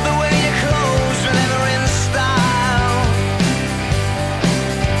love the way your clothes are never in style.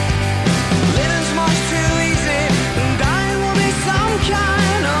 Living's much too easy and I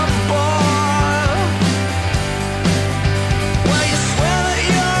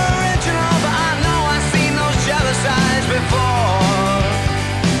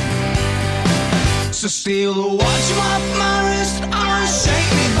Steal the watch off my wrist, or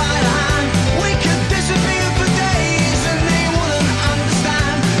shake me by the hand. We could disappear for days and they wouldn't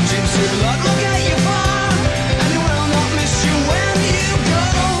understand. Gypsy blood will get you far, and will not miss you when you go.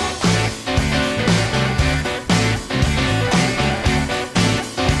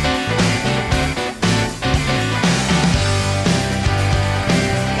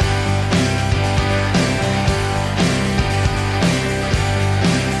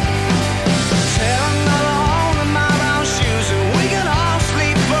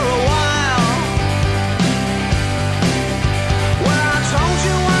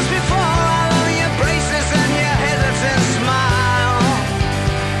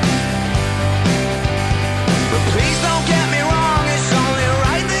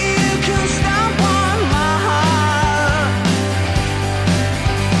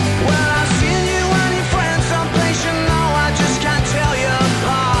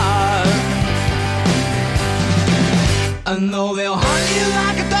 And though they'll hunt you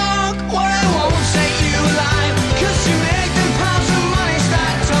like a dog, well, they won't set you alive. 'Cause you make them piles of money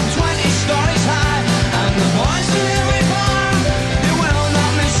stacked up 20 stories high. And the boys in every farm, they will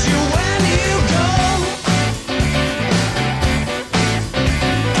not miss you when you go.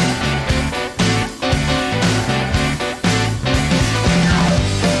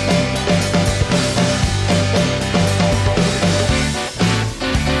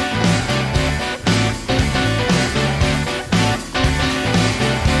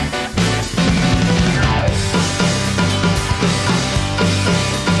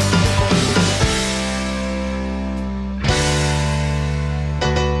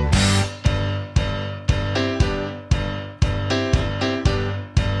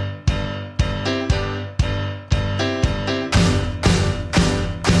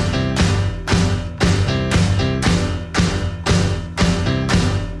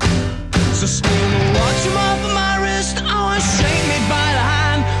 So steal the watch off of my wrist, or shake me by the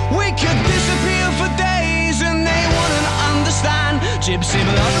hand. We could disappear for days and they wouldn't understand. Gypsy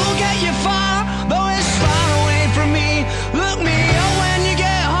blood will get you far, though it's far away from me. Look me up when you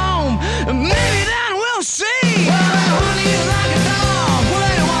get home, and maybe then we'll see. Well, they hunt you like a dog, well,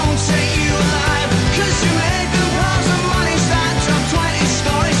 they won't set you alive. 'Cause you make them piles of money stacked up 20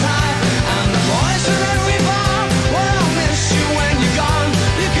 stories high. And the boys are every bar, well, they'll miss you when you're gone.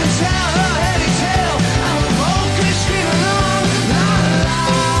 You can tell a heavy tale, and we'll both keep screaming on. La la,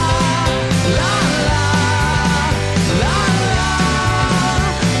 la la, la la,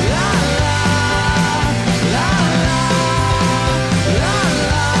 la la, la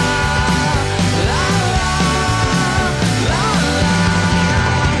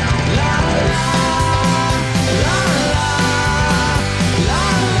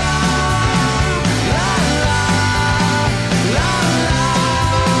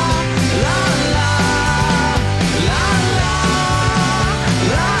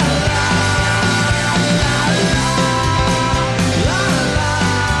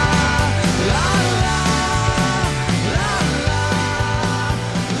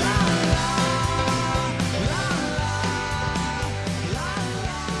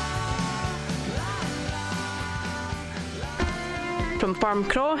From Farm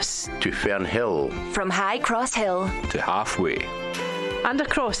Cross to Fernhill, From High Cross Hill to Halfway, and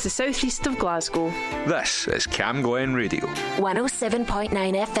across the southeast of Glasgow. this is Cam Glen Radio.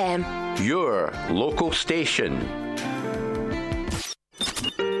 107.9 FM. your local station.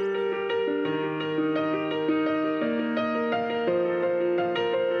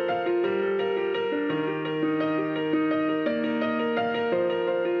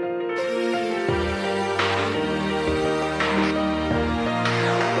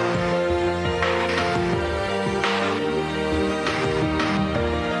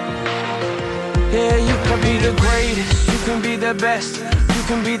 Yeah, you can be the greatest, you can be the best. You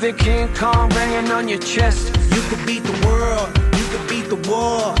can be the King Kong banging on your chest. You could beat the world, you could beat the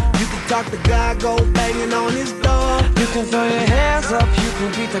war. You could talk to God, go banging on his door. You can throw your hands up, you can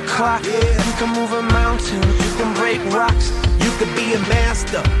beat the clock. Yeah. You can move a mountain, you can break rocks. You could be a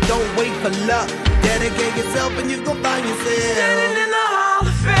master, don't wait for luck. Dedicate yourself and you gon' find yourself Standing in the Hall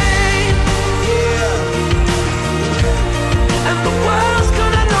of Fame. Yeah, And the world's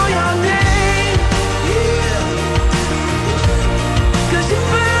gonna know your name. yeah, 'Cause you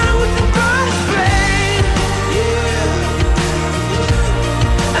burn with the cross flame. yeah,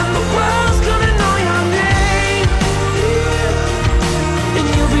 And the world's gonna know your name. yeah. And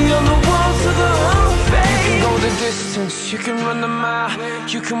you'll be on the walls of the Hall of Fame. You can go the distance, you can run the mile.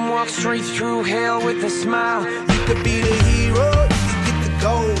 You can walk straight through hell with a smile. You could be the hero, you could get the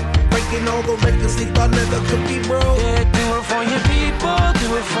gold. Breaking all the records they thought never could be broke. Yeah, do it for for your people, do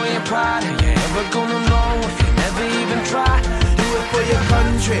it for your pride. Are you ever gonna know if you never even try? Do it for your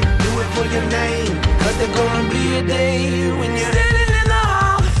country, do it for your name. Cause there's gonna be a day when you're standing in the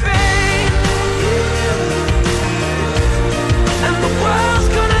Hall of Fame. Yeah. And the world's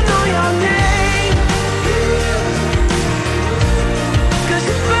gonna know your name. Yeah. Cause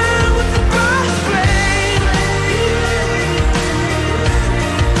you burn with the burst flame. Yeah.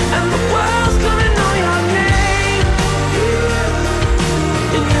 And the world's gonna know your name. Yeah.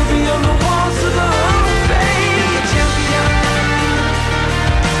 And you'll be on the walls of the Hall of Fame. Be a champion.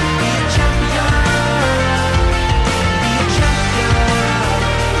 Be a champion. Be a champion.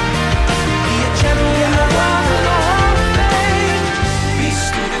 Be a champion. The walls of the Hall of Fame. Be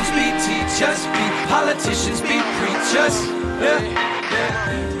students, be teachers, be politicians, be preachers. Yeah.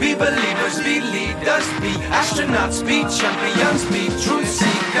 Be believers, be leaders, be astronauts, be champions, be truth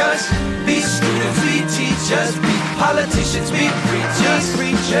seekers. Be students, be teachers, be politicians, be preachers.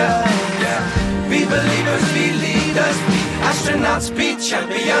 Yeah. Be believers, be leaders, be astronauts, be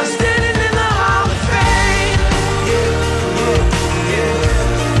champions. Standing in the Hall of Fame. Yeah.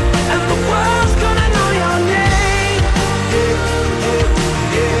 And the world's gonna know your name.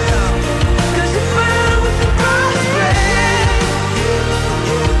 Yeah. Cause you burn with the burst flame.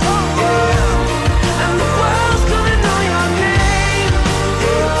 And the world's gonna know your name.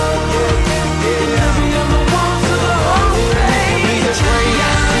 You'll be on the walls of the Hall of Fame. You can be the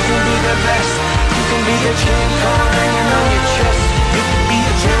greatest, you can be the best. You can be a king card hanging on your chest. You can be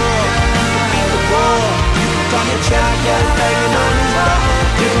a hero, you can beat the wall. You can find a giant banging on the wall.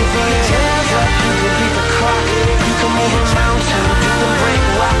 You can throw your hands up, you can beat the clock. You can move a mountain, you can break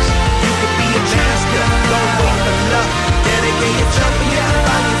rocks. You can be a master, don't wait for luck. Dedicate your champion,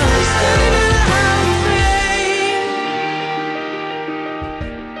 find your place standing in the Hall of Fame.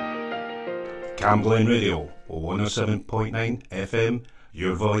 Cam Glen Radio, 107.9 FM,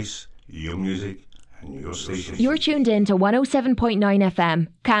 your voice, your music, and your station. You're tuned in to 107.9 FM,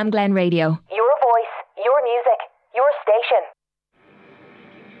 Cam Glen Radio. Your voice, your music, your station.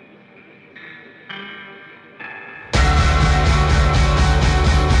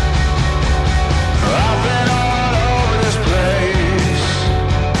 I've been all over this place,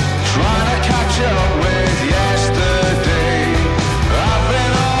 trying to catch up with yesterday. I've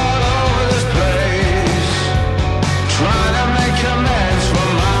been all over this place, trying to make amends for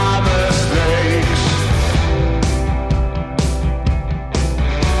my mistakes.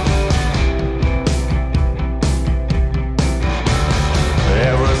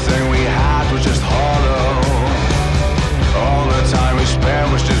 Everything we had was just hollow. All the time we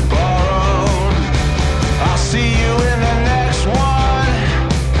spent was just borrowed. I'll see you in the next one.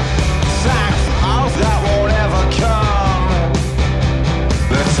 Thanks, hope that won't ever come.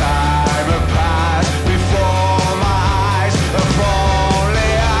 The time had passed before my eyes. If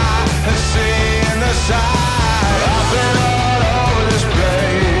only I had seen the sign. I've been all over this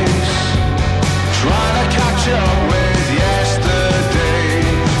place, trying to catch up with yesterday.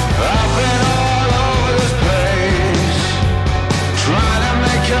 I've been all over this place, trying to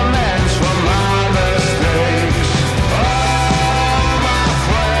make amends for my mistakes. Oh, my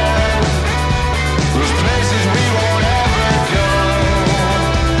friend, those places we won't ever go.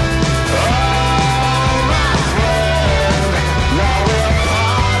 Oh, my friend, now we're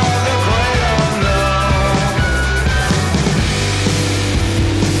part of the great unknown.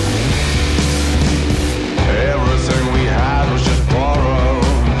 Everything we had was just borrowed.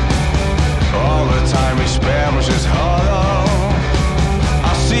 All the time we spent was just hollow.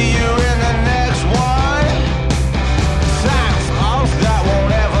 I'll see you in the next one. Thanks, hope that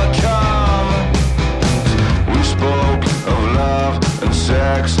won't ever come. We spoke of love and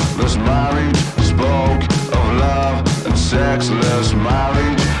sexless marriage. Spoke of love and sexless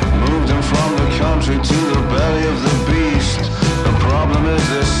marriage. Moved him from the country to the belly of the beast. The problem is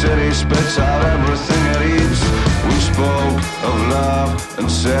this city spits out everything it eats. We spoke of love and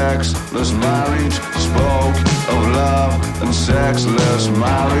sexless marriage. Spoke of love and sexless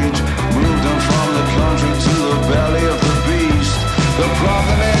marriage. Moved him from the country to the belly of the beast. The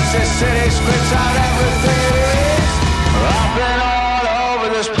problem is this city spits out everything it is. I've been all over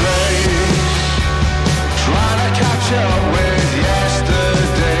this place, trying to catch up with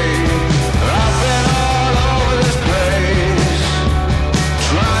yesterday. I've been all over this place,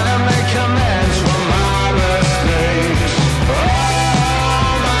 trying to make amends for my mistakes. Oh,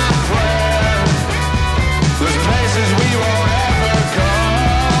 my friend, there's places we won't ever go.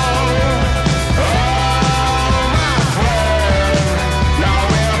 Oh, my friend, now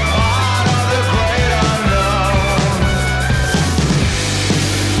we're part of the great unknown.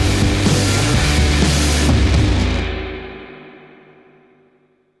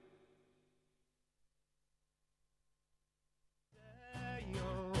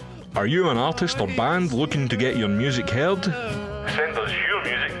 Are you an artist or band looking to get your music heard? Send us your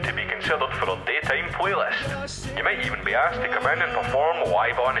music to be considered for our daytime playlist. You might even be asked to come in and perform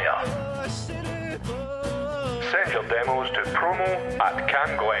live on air. Send your demos to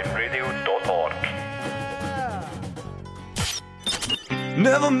promo@camglenradio.org.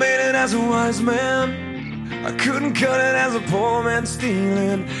 Never made it as a wise man. I couldn't cut it as a poor man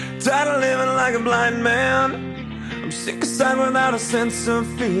stealing. Tired of living like a blind man. I'm sick aside without a sense of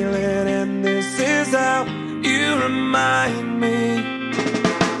feeling. And this is how you remind me.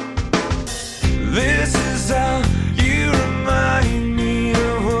 This is how you remind me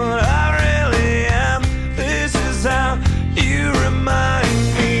of what I really am. This is how you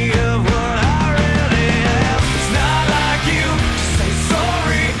remind me of what I really am. It's not like you to say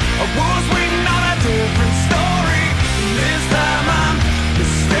sorry. I was waiting on a different story. And this time I'm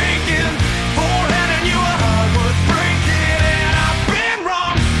mistaken for handing you a heart worth breaking. And I've been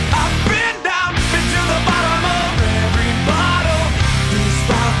wrong, I've been down, been to the bottom of every bottle. These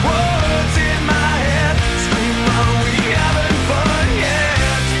 5 words in my head scream, are we having fun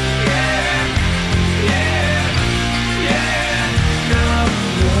yet? Yeah, yeah, yeah, no,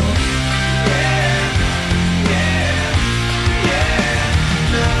 no. Yeah, yeah, yeah,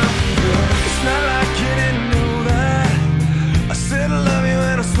 no, no. It's not like you didn't know that I said I love you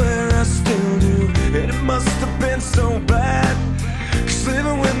and I swear I still do. And it must have been so bad, 'cause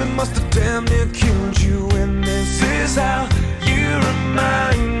living with me must have damn near killed you. And this is how you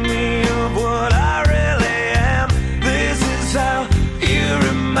remind me of what I really am. This is how you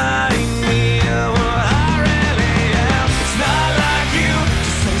remind me of what I really am. It's not like you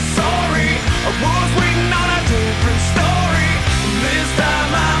to say sorry. I was waiting on a different story. And this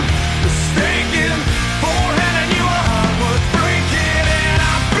time I'm mistaken for handing you a heart worth breaking. And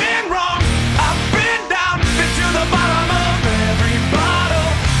I've been wrong, I've been down, been to the bottom of every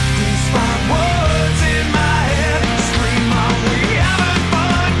bottle. These 5 words in my head scream, are we having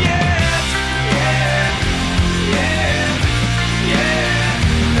fun yet? Yeah, yeah, yeah,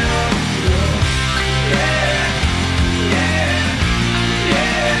 no, no. Yeah, yeah,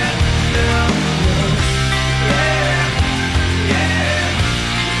 yeah, no, no. Yeah, yeah,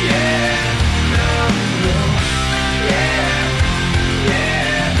 yeah, no, no. Yeah,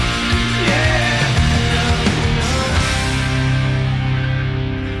 yeah, yeah, no, no.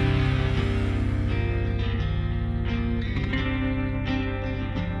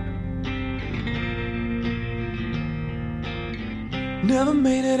 Never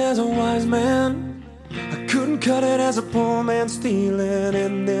made it as a wise man. I couldn't cut it as a poor man stealing.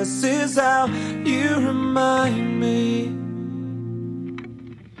 And this is how you remind me.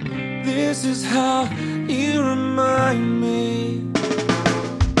 This is how you remind me.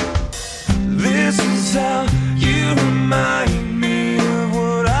 This is how you remind me of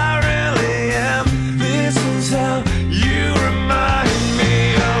what I really am. This is how you remind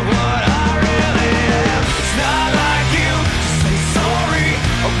me of what I really am. It's not like you to say sorry.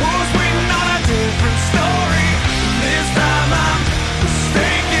 I was waiting on a different story. This time I'm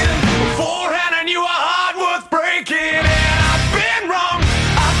mistaken for handing you a heart worth breaking. And I've been wrong,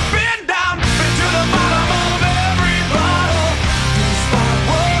 I've been down, been to the bottom of every bottle. These 5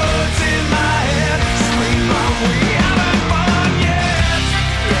 words in my head scream, are we having fun yet?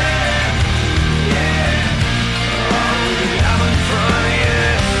 Yeah, yeah. Are we having fun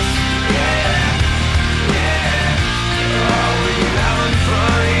yet? Yeah, yeah. Are we having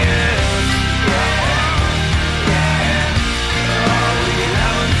fun yet? Yeah, yeah. Are we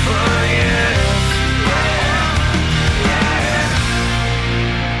having fun yet?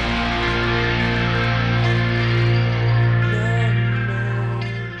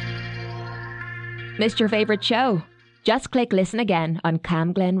 Missed your favourite show? Just click listen again on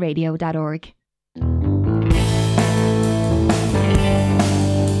camglenradio.org.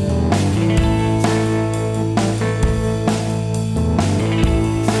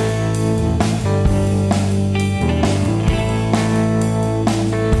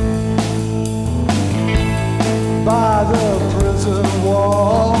 By the prison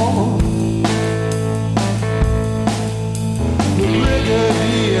wall, the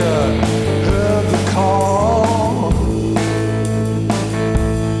brigadier heard the call.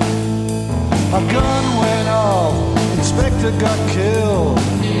 A gun went off, inspector got killed.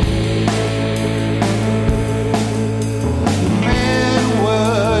 The men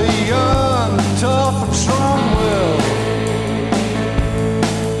were young, tough and strong-willed.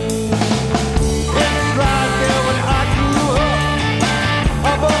 It's right there when I grew up. I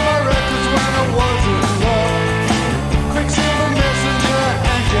bought my records when I was in love. Quicksilver Messenger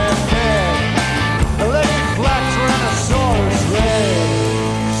and Jazz Cat. Electric Black Tyrannosaurus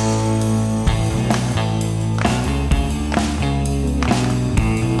Rex.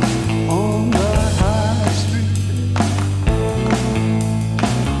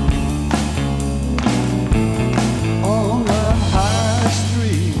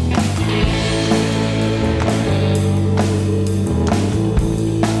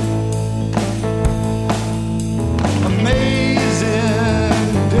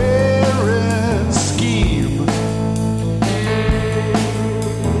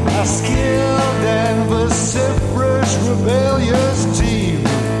 a skilled and vociferous, rebellious team.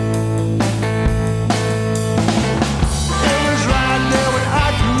 It was right there when I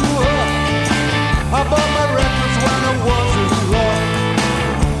grew up. I bought my records when I was in love.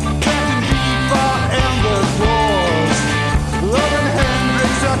 Captain Beefar and the Doors, loving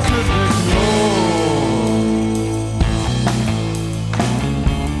Hendrix I couldn't ignore.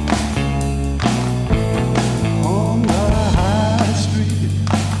 On the high street,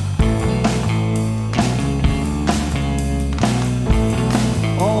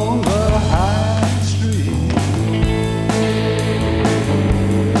 on the high street.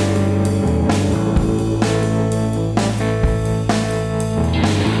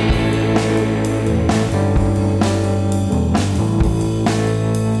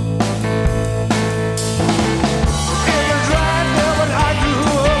 It was right there when I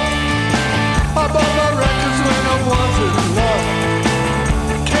grew up. I bought my records when I was in love.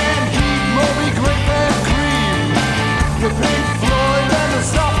 Canned Heat, Moby Grape and Cream, the Pink Floyd and the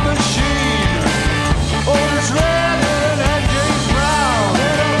Soft Machine, Otis Redding and James Brown.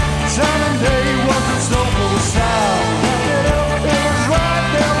 Simon Day was a soulful sound. It was right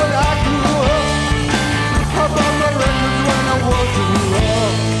there when I grew up. I bought my records when I was in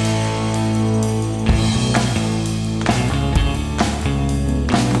love.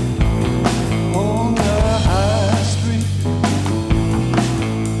 On the high street,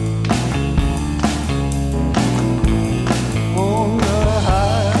 on the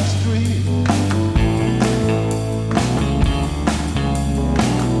high street,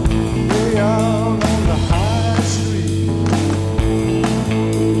 way out on the high street.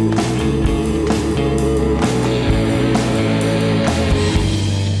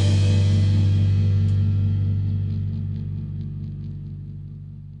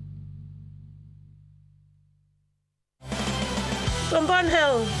 From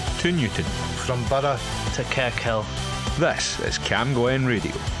Burnhill To Newton. From Borough to Kirkhill. This is Cam Glen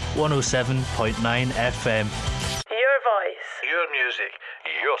Radio. 107.9 FM. Your voice. Your music,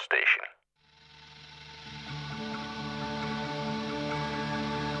 your station.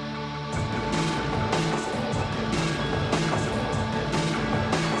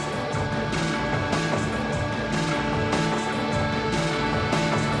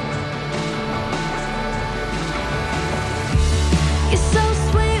 You're so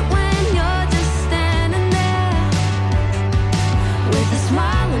sweet when you're just standing there with a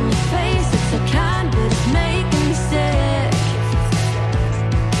smile on your face. It's so kind, but it's making me sick.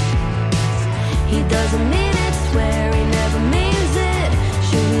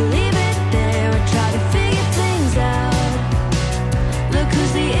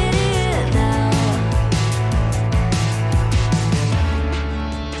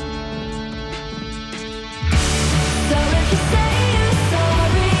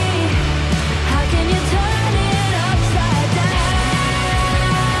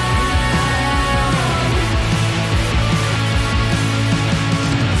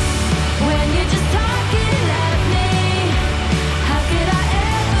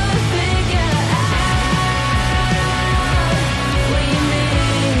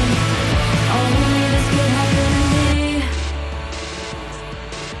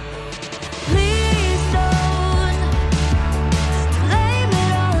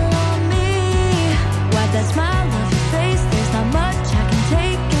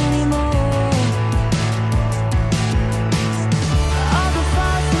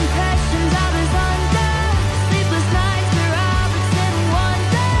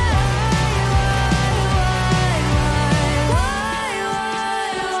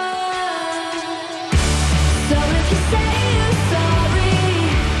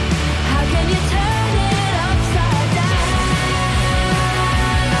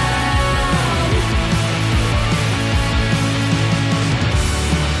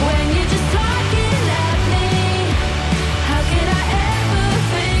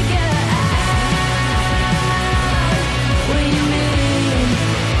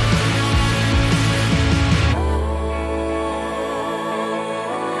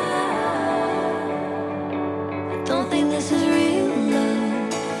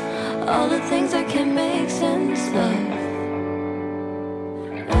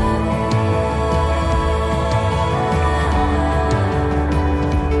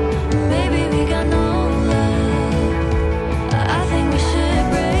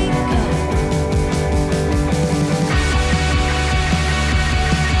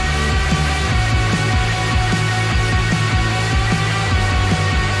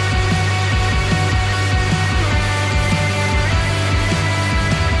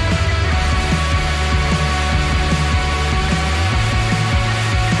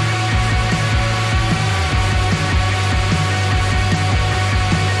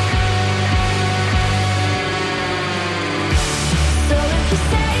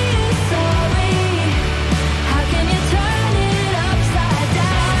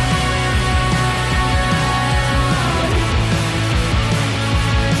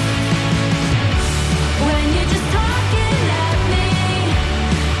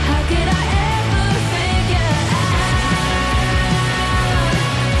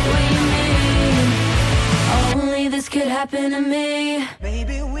 happened to me.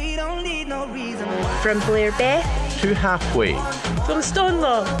 Baby, we don't need no reason why. From Blair Beth to Halfway, From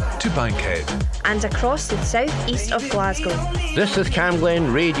Stonelaw to Bankhead, and across the south-east of Glasgow. This is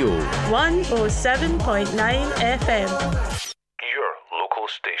Camglen Radio, 107.9 FM. Your local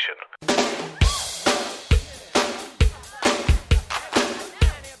station.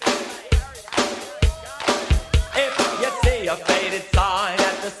 If you see a faded sign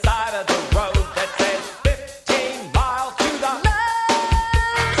at the side of the road that says 15 miles to the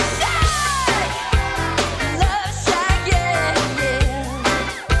Love shack, yeah, yeah.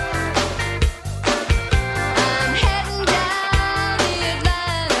 I'm heading down the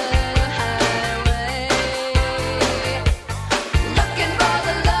Atlanta highway.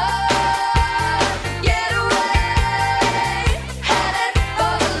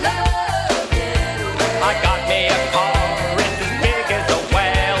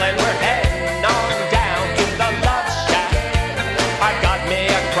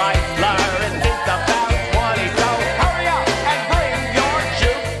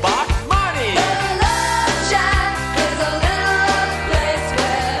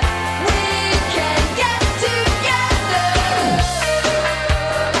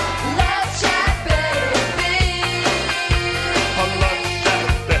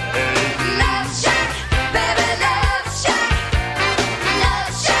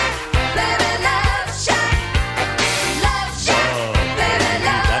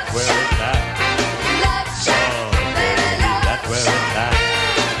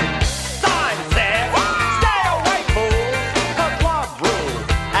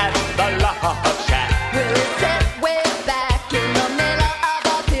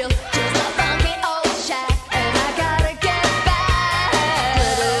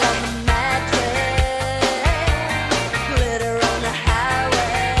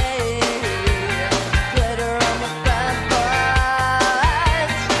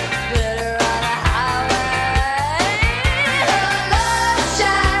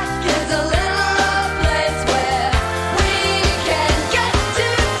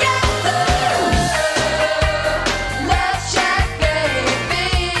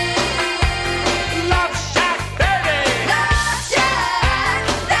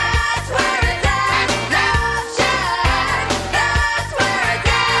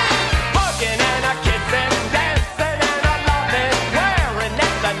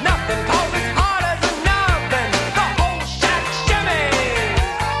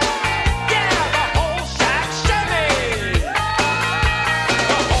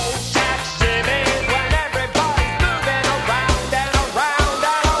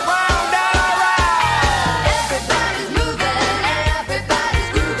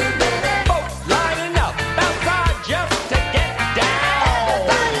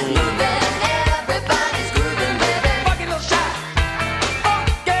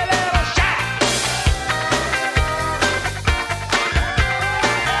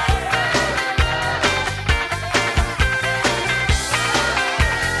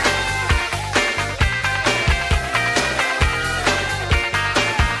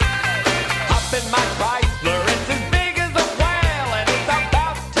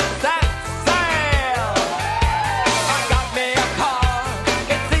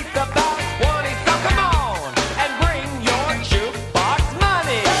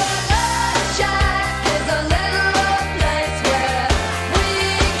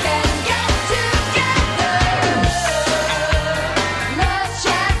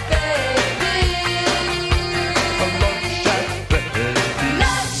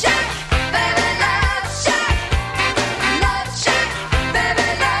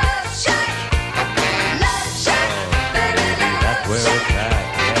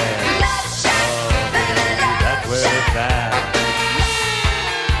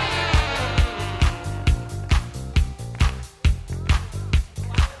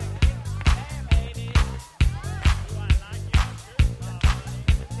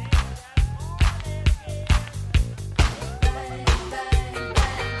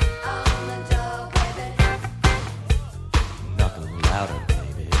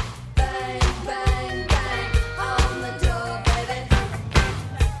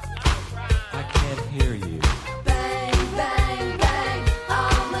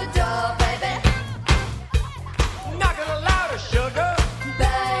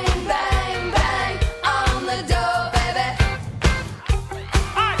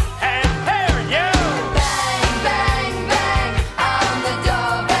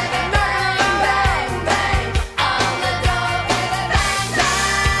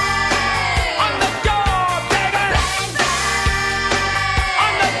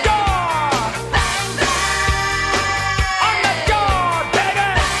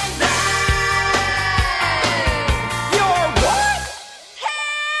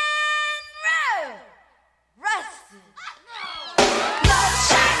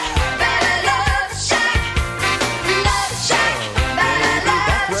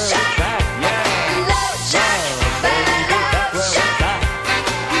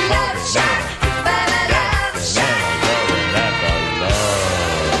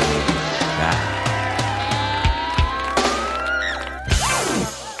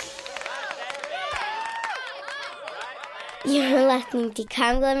 listening to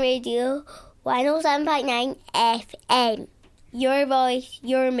Camglen Radio 107.9 FM. Your voice,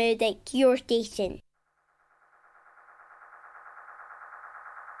 your music, your station.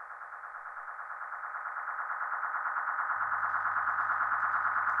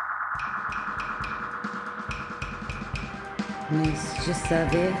 Mais je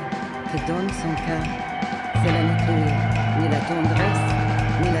savais que dans son cas, cela n'était ni la tendresse,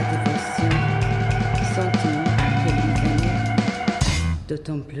 ni la dévotion, sentiment qu'elle lui venait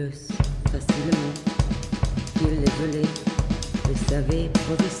d'autant plus facilement qu'il les volait, le savait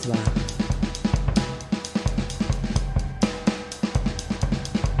provisoire.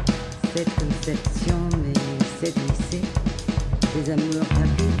 Cette conception me séduisait, des amours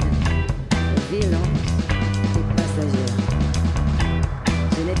rapides, violentes et passagères.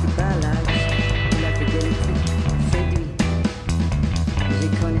 Je n'étais pas à l'âge où la fidélité séduit. Je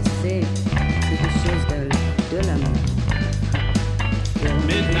connaissais quelque chose de l'amour.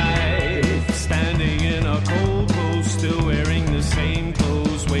 Midnight, standing in a cold coast, still wearing the same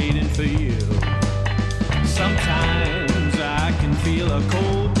clothes, waiting for you. Sometimes I can feel a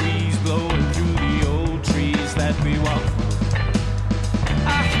cold breeze blowing through the old trees that we walk through.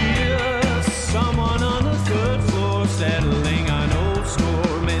 I hear someone on the third floor settling an old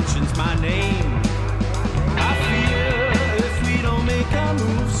score, mentions my name. I fear if we don't make a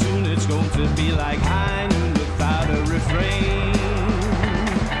move soon, it's going to be like high noon without a refrain.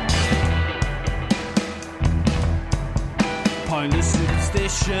 Pointless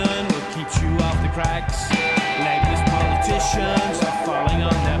superstition will keep you off the cracks. Legless politicians are falling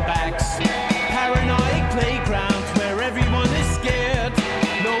on their backs. Paranoid playground where everyone is scared.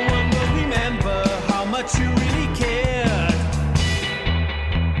 No one will remember how much you really cared.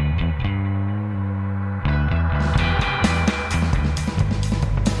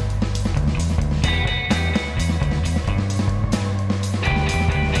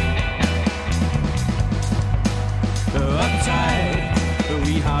 Uptight,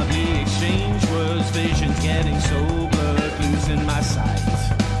 we hardly exchange words. Visions getting so blurred, losing my sight.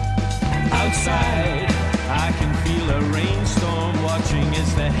 Outside, I can feel a rainstorm watching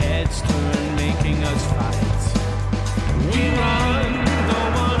as the heads turn, making us fight. We run,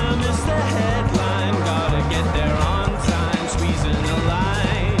 don't wanna miss the headline. Gotta get there on time, squeezing a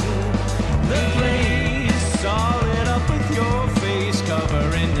line. The place all lit up with your face,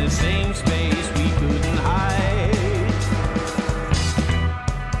 covering the same space we couldn't hide.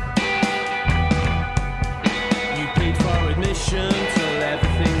 You paid for admission till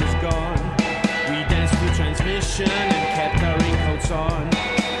everything was gone. We danced through transmission and kept our raincoats on,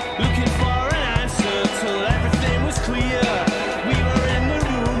 looking for an answer till everything was clear. We were in the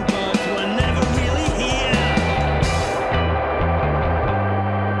room but were never really here.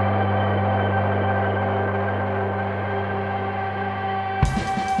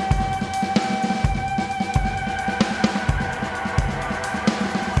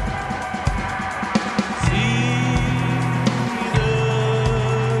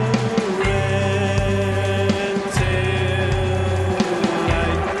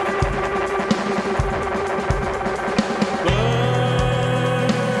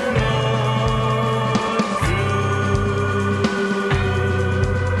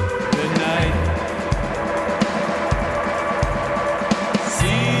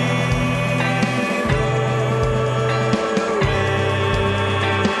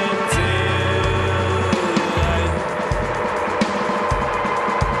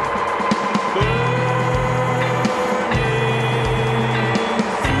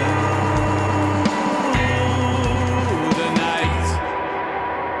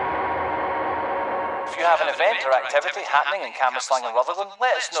 Activity happening in Cambuslang and Rutherglen,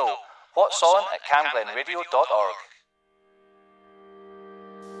 let us know. What's on at camglenradio.org.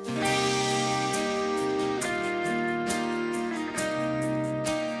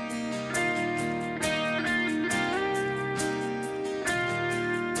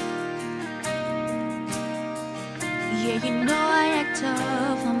 Yeah, you know I act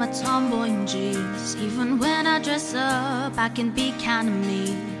tough on my tomboy and jeans. Even when I dress up, I can be kinda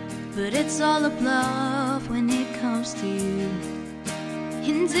mean. But it's all a bluff when it comes to you.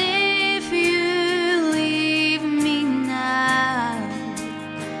 And if you leave me now,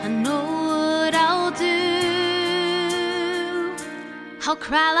 I know what I'll do. I'll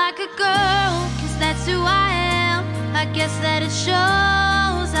cry like a girl, 'cause that's who I am. I guess that it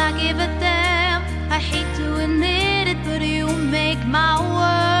shows I give a damn. I hate to admit it, but you make my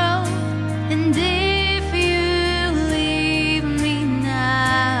world. And if you leave me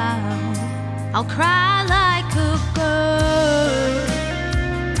now, I'll cry like a girl.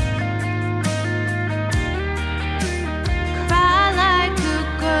 Cry like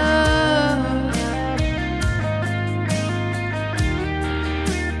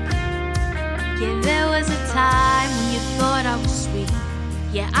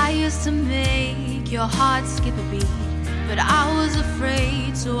Yeah, I used to make your heart skip a beat, but I was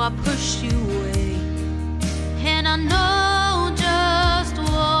afraid, so I pushed you away. And I know just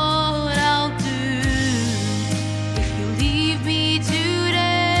what I'll do if you leave me today.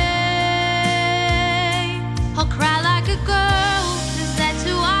 I'll cry like a girl, 'cause that's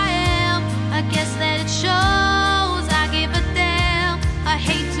who I am. I guess that it shows I give a damn. I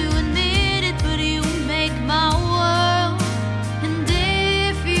hate to admit it, but you make my world. And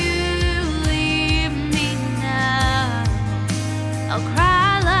if you leave me now, I'll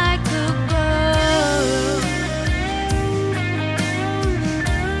cry like a girl.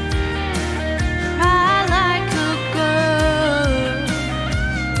 Cry like a girl.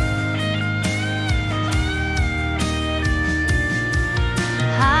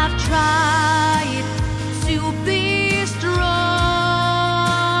 I've tried to be strong,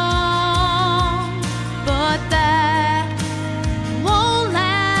 but that won't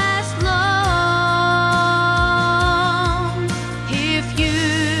last long. If you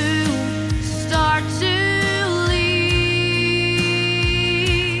start to leave,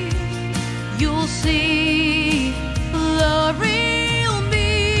 you'll see the real me.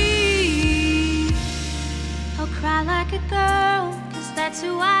 I'll cry like a girl, 'cause that's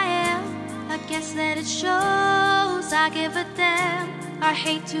who I am. I guess that it shows I give a damn. I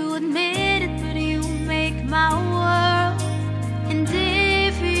hate to admit it, but you make my world. And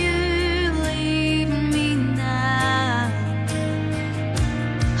if you leave me now,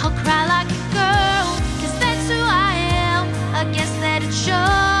 I'll cry like a girl, 'cause that's who I am. I guess that it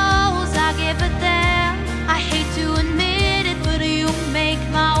shows I give a damn. I hate to admit it, but you make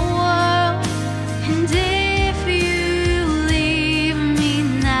my world. And if you leave me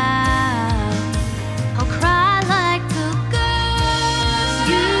now, I'll cry like a girl.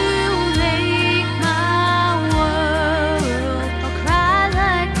 You make my world. I'll cry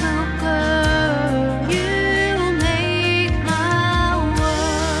like a girl. You make my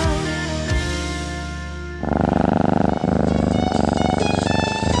world.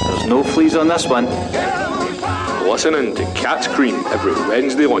 There's no fleas on this one. Listening to Cat's Cream every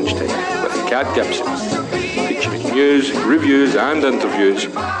Wednesday lunchtime with Cat Gibson, featuring news, reviews and interviews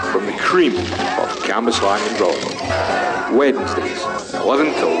from the cream of Cambuslang and Broadway. Wednesdays,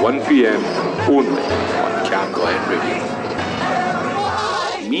 11 till 1 p.m. only on Cam Glen Radio.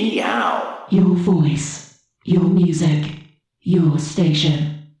 Meow. Your voice, your music, your station.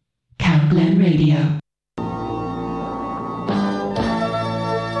 Cam Glen Radio.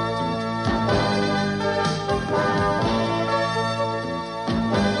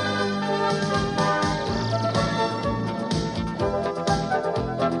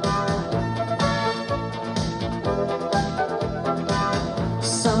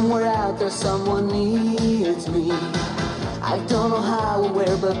 Somewhere out there, someone needs me. I don't know how or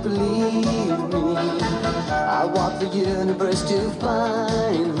where, but believe me, I'll walk the universe to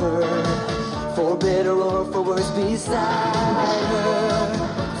find her. For better or for worse, beside her.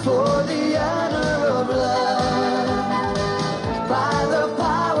 For the honor of love, by the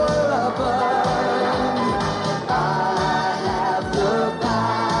power above, I have the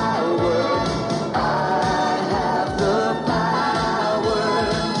power. I have the power.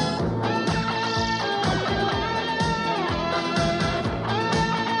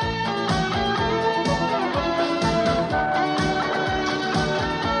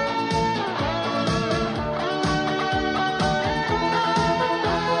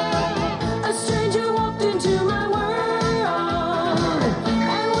 A stranger walked into my world,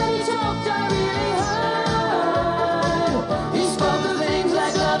 and when he talked, I really heard. He spoke of things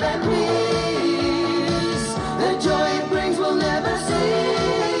like love and peace. The joy it brings will never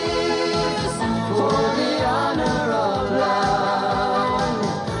cease. For the honor of love,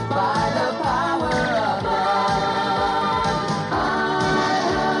 by the power of love, I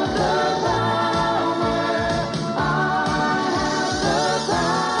have the power. I have the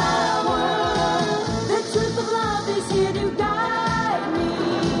power. The truth of love is here to guide me.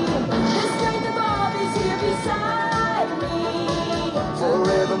 The strength of love is here beside me.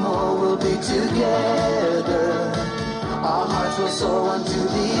 Forevermore we'll be together. Our hearts will soar one to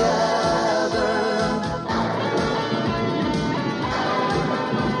the other.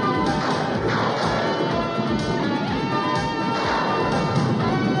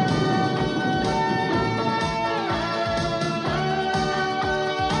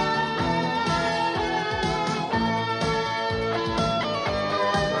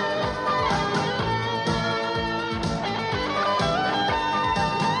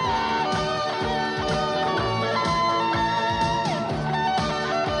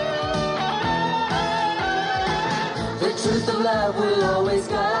 truth of love will always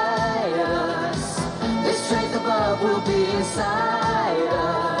guide us. The strength above will be inside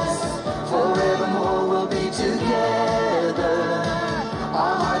us. Forevermore we'll be together.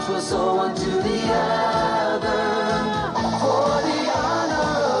 Our hearts will soar one to the other. For the honor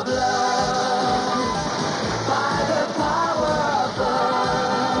of love, by the power of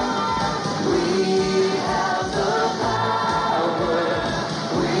love, we have the power.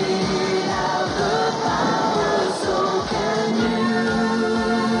 We have the power, so can you.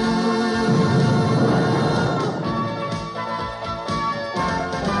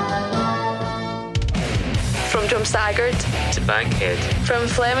 From Drumsagard to Bankhead, from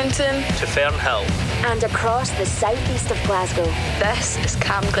Flemington to Fernhill, and across the southeast of Glasgow. This is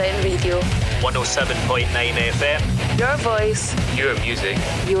Camglen Radio. 107.9 FM. Your voice, your music,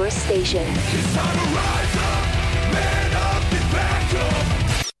 your station.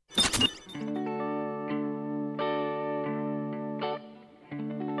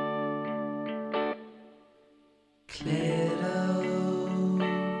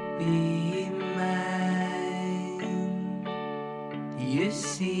 You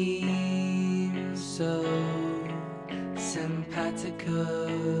seem so simpatico,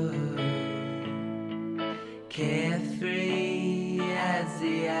 carefree as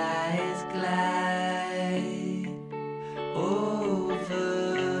the eyes glide over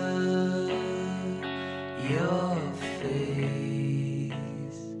your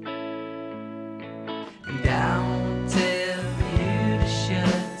face. Don't tell you to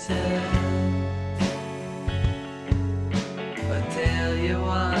shut up, or tell you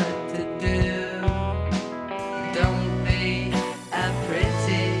what to do. Don't be a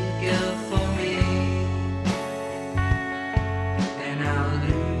pretty girl for me, then I'll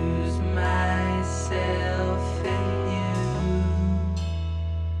lose myself in you.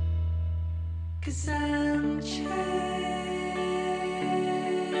 'Cause I'm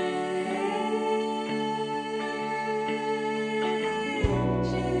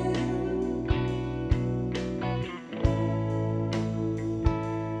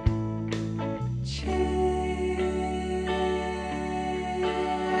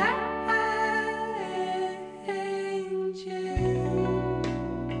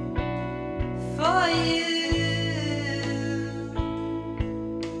for you.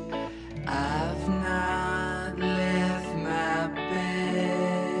 I've not left my bed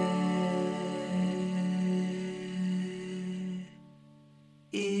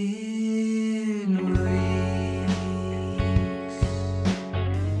in weeks.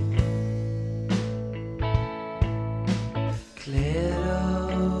 Clear,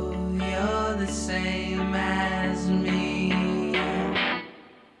 you're the same as me.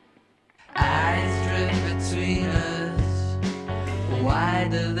 Eyes drift between us,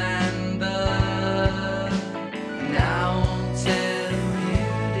 wider than the. Now I won't tell you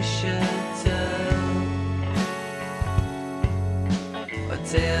to shut up, or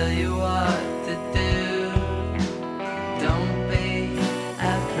tell you what to do. Don't be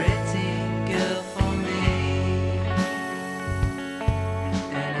a pretty girl for me,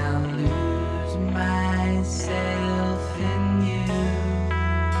 and I'll lose myself in you.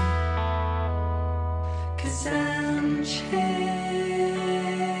 'Cause I'm changed.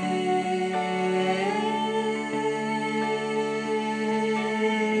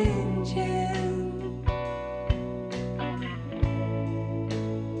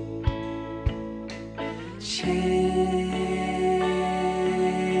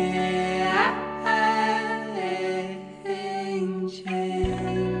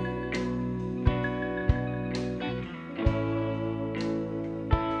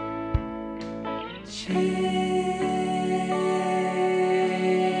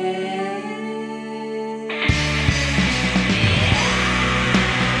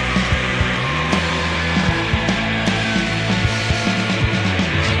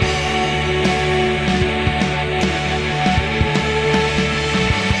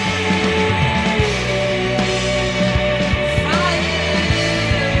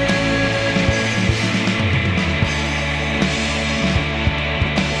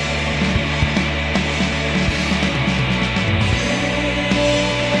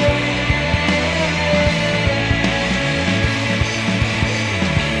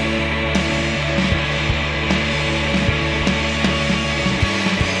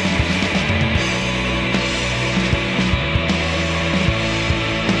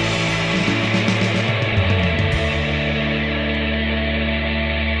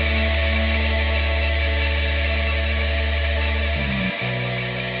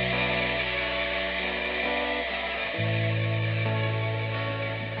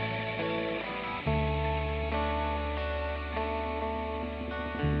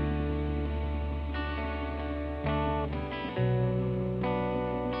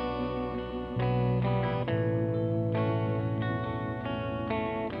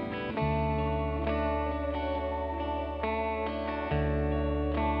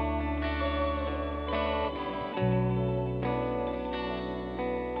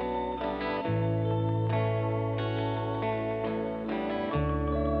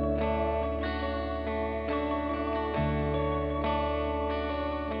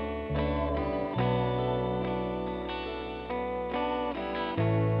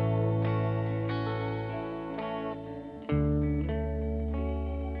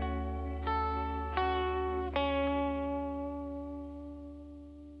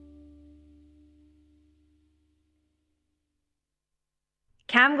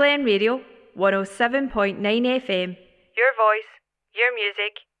 Camglen Radio, 107.9 FM. Your voice, your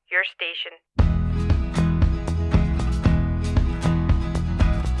music, your station.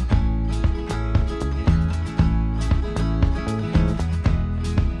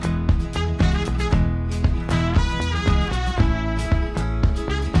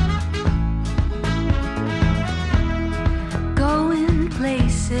 Going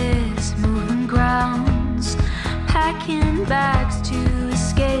places, moving grounds, packing bags to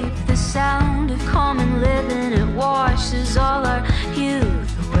escape the sound of common living. It washes all our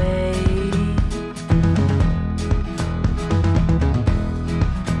youth away.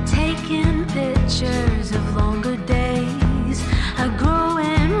 Taking pictures of longer days, a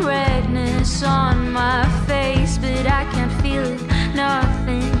growing redness on my face, but I can't feel it.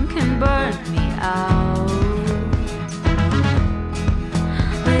 Nothing can burn me out.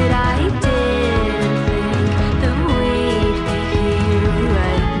 But I didn't think that we'd be here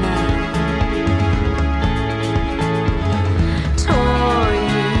right now,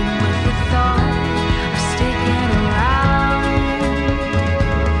 toying with the thought of sticking around.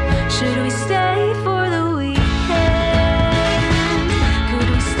 Should we stay for the weekend? Could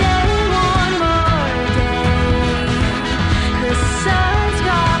we stay one more day? 'Cause the sun's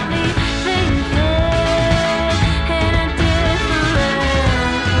got me thinking in a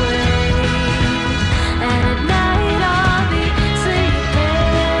different way. And at night I'll be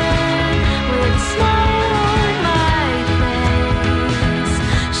sleeping with a smile on my face.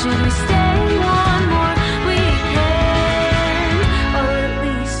 Should we stay one more weekend, or at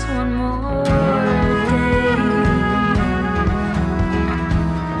least one more day?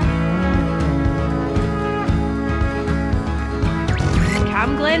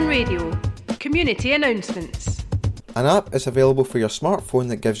 Camglen Radio. Community announcements. An app is available for your smartphone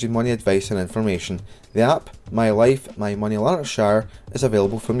that gives you money advice and information. The app, My Life, My Money Lanarkshire, is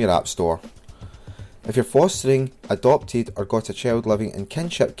available from your app store. If you're fostering, adopted or got a child living in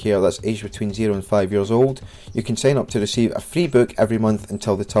kinship care that's aged between 0 and 5 years old, you can sign up to receive a free book every month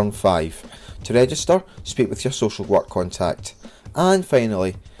until they turn 5. To register, speak with your social work contact. And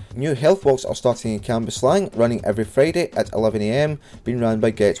finally, new health walks are starting in Cambuslang, running every Friday at 11 AM, being run by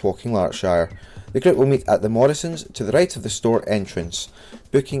Get Walking Lanarkshire. The group will meet at the Morrisons to the right of the store entrance.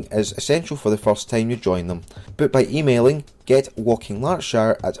 Booking is essential for the first time you join them. Book by emailing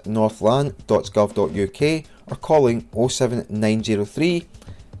getwalkinglanarkshire@northland.gov.uk or calling 07903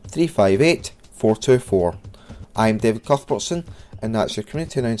 358 424. I'm David Cuthbertson, and that's your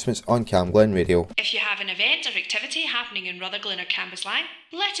community announcements on Camglen Radio. If you have an event or activity happening in Rutherglen or Cambuslang,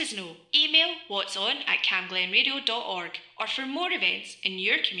 let us know. Email whatson@camglenradio.org, or for more events in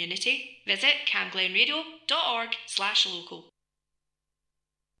your community, visit camglenradio.org/local.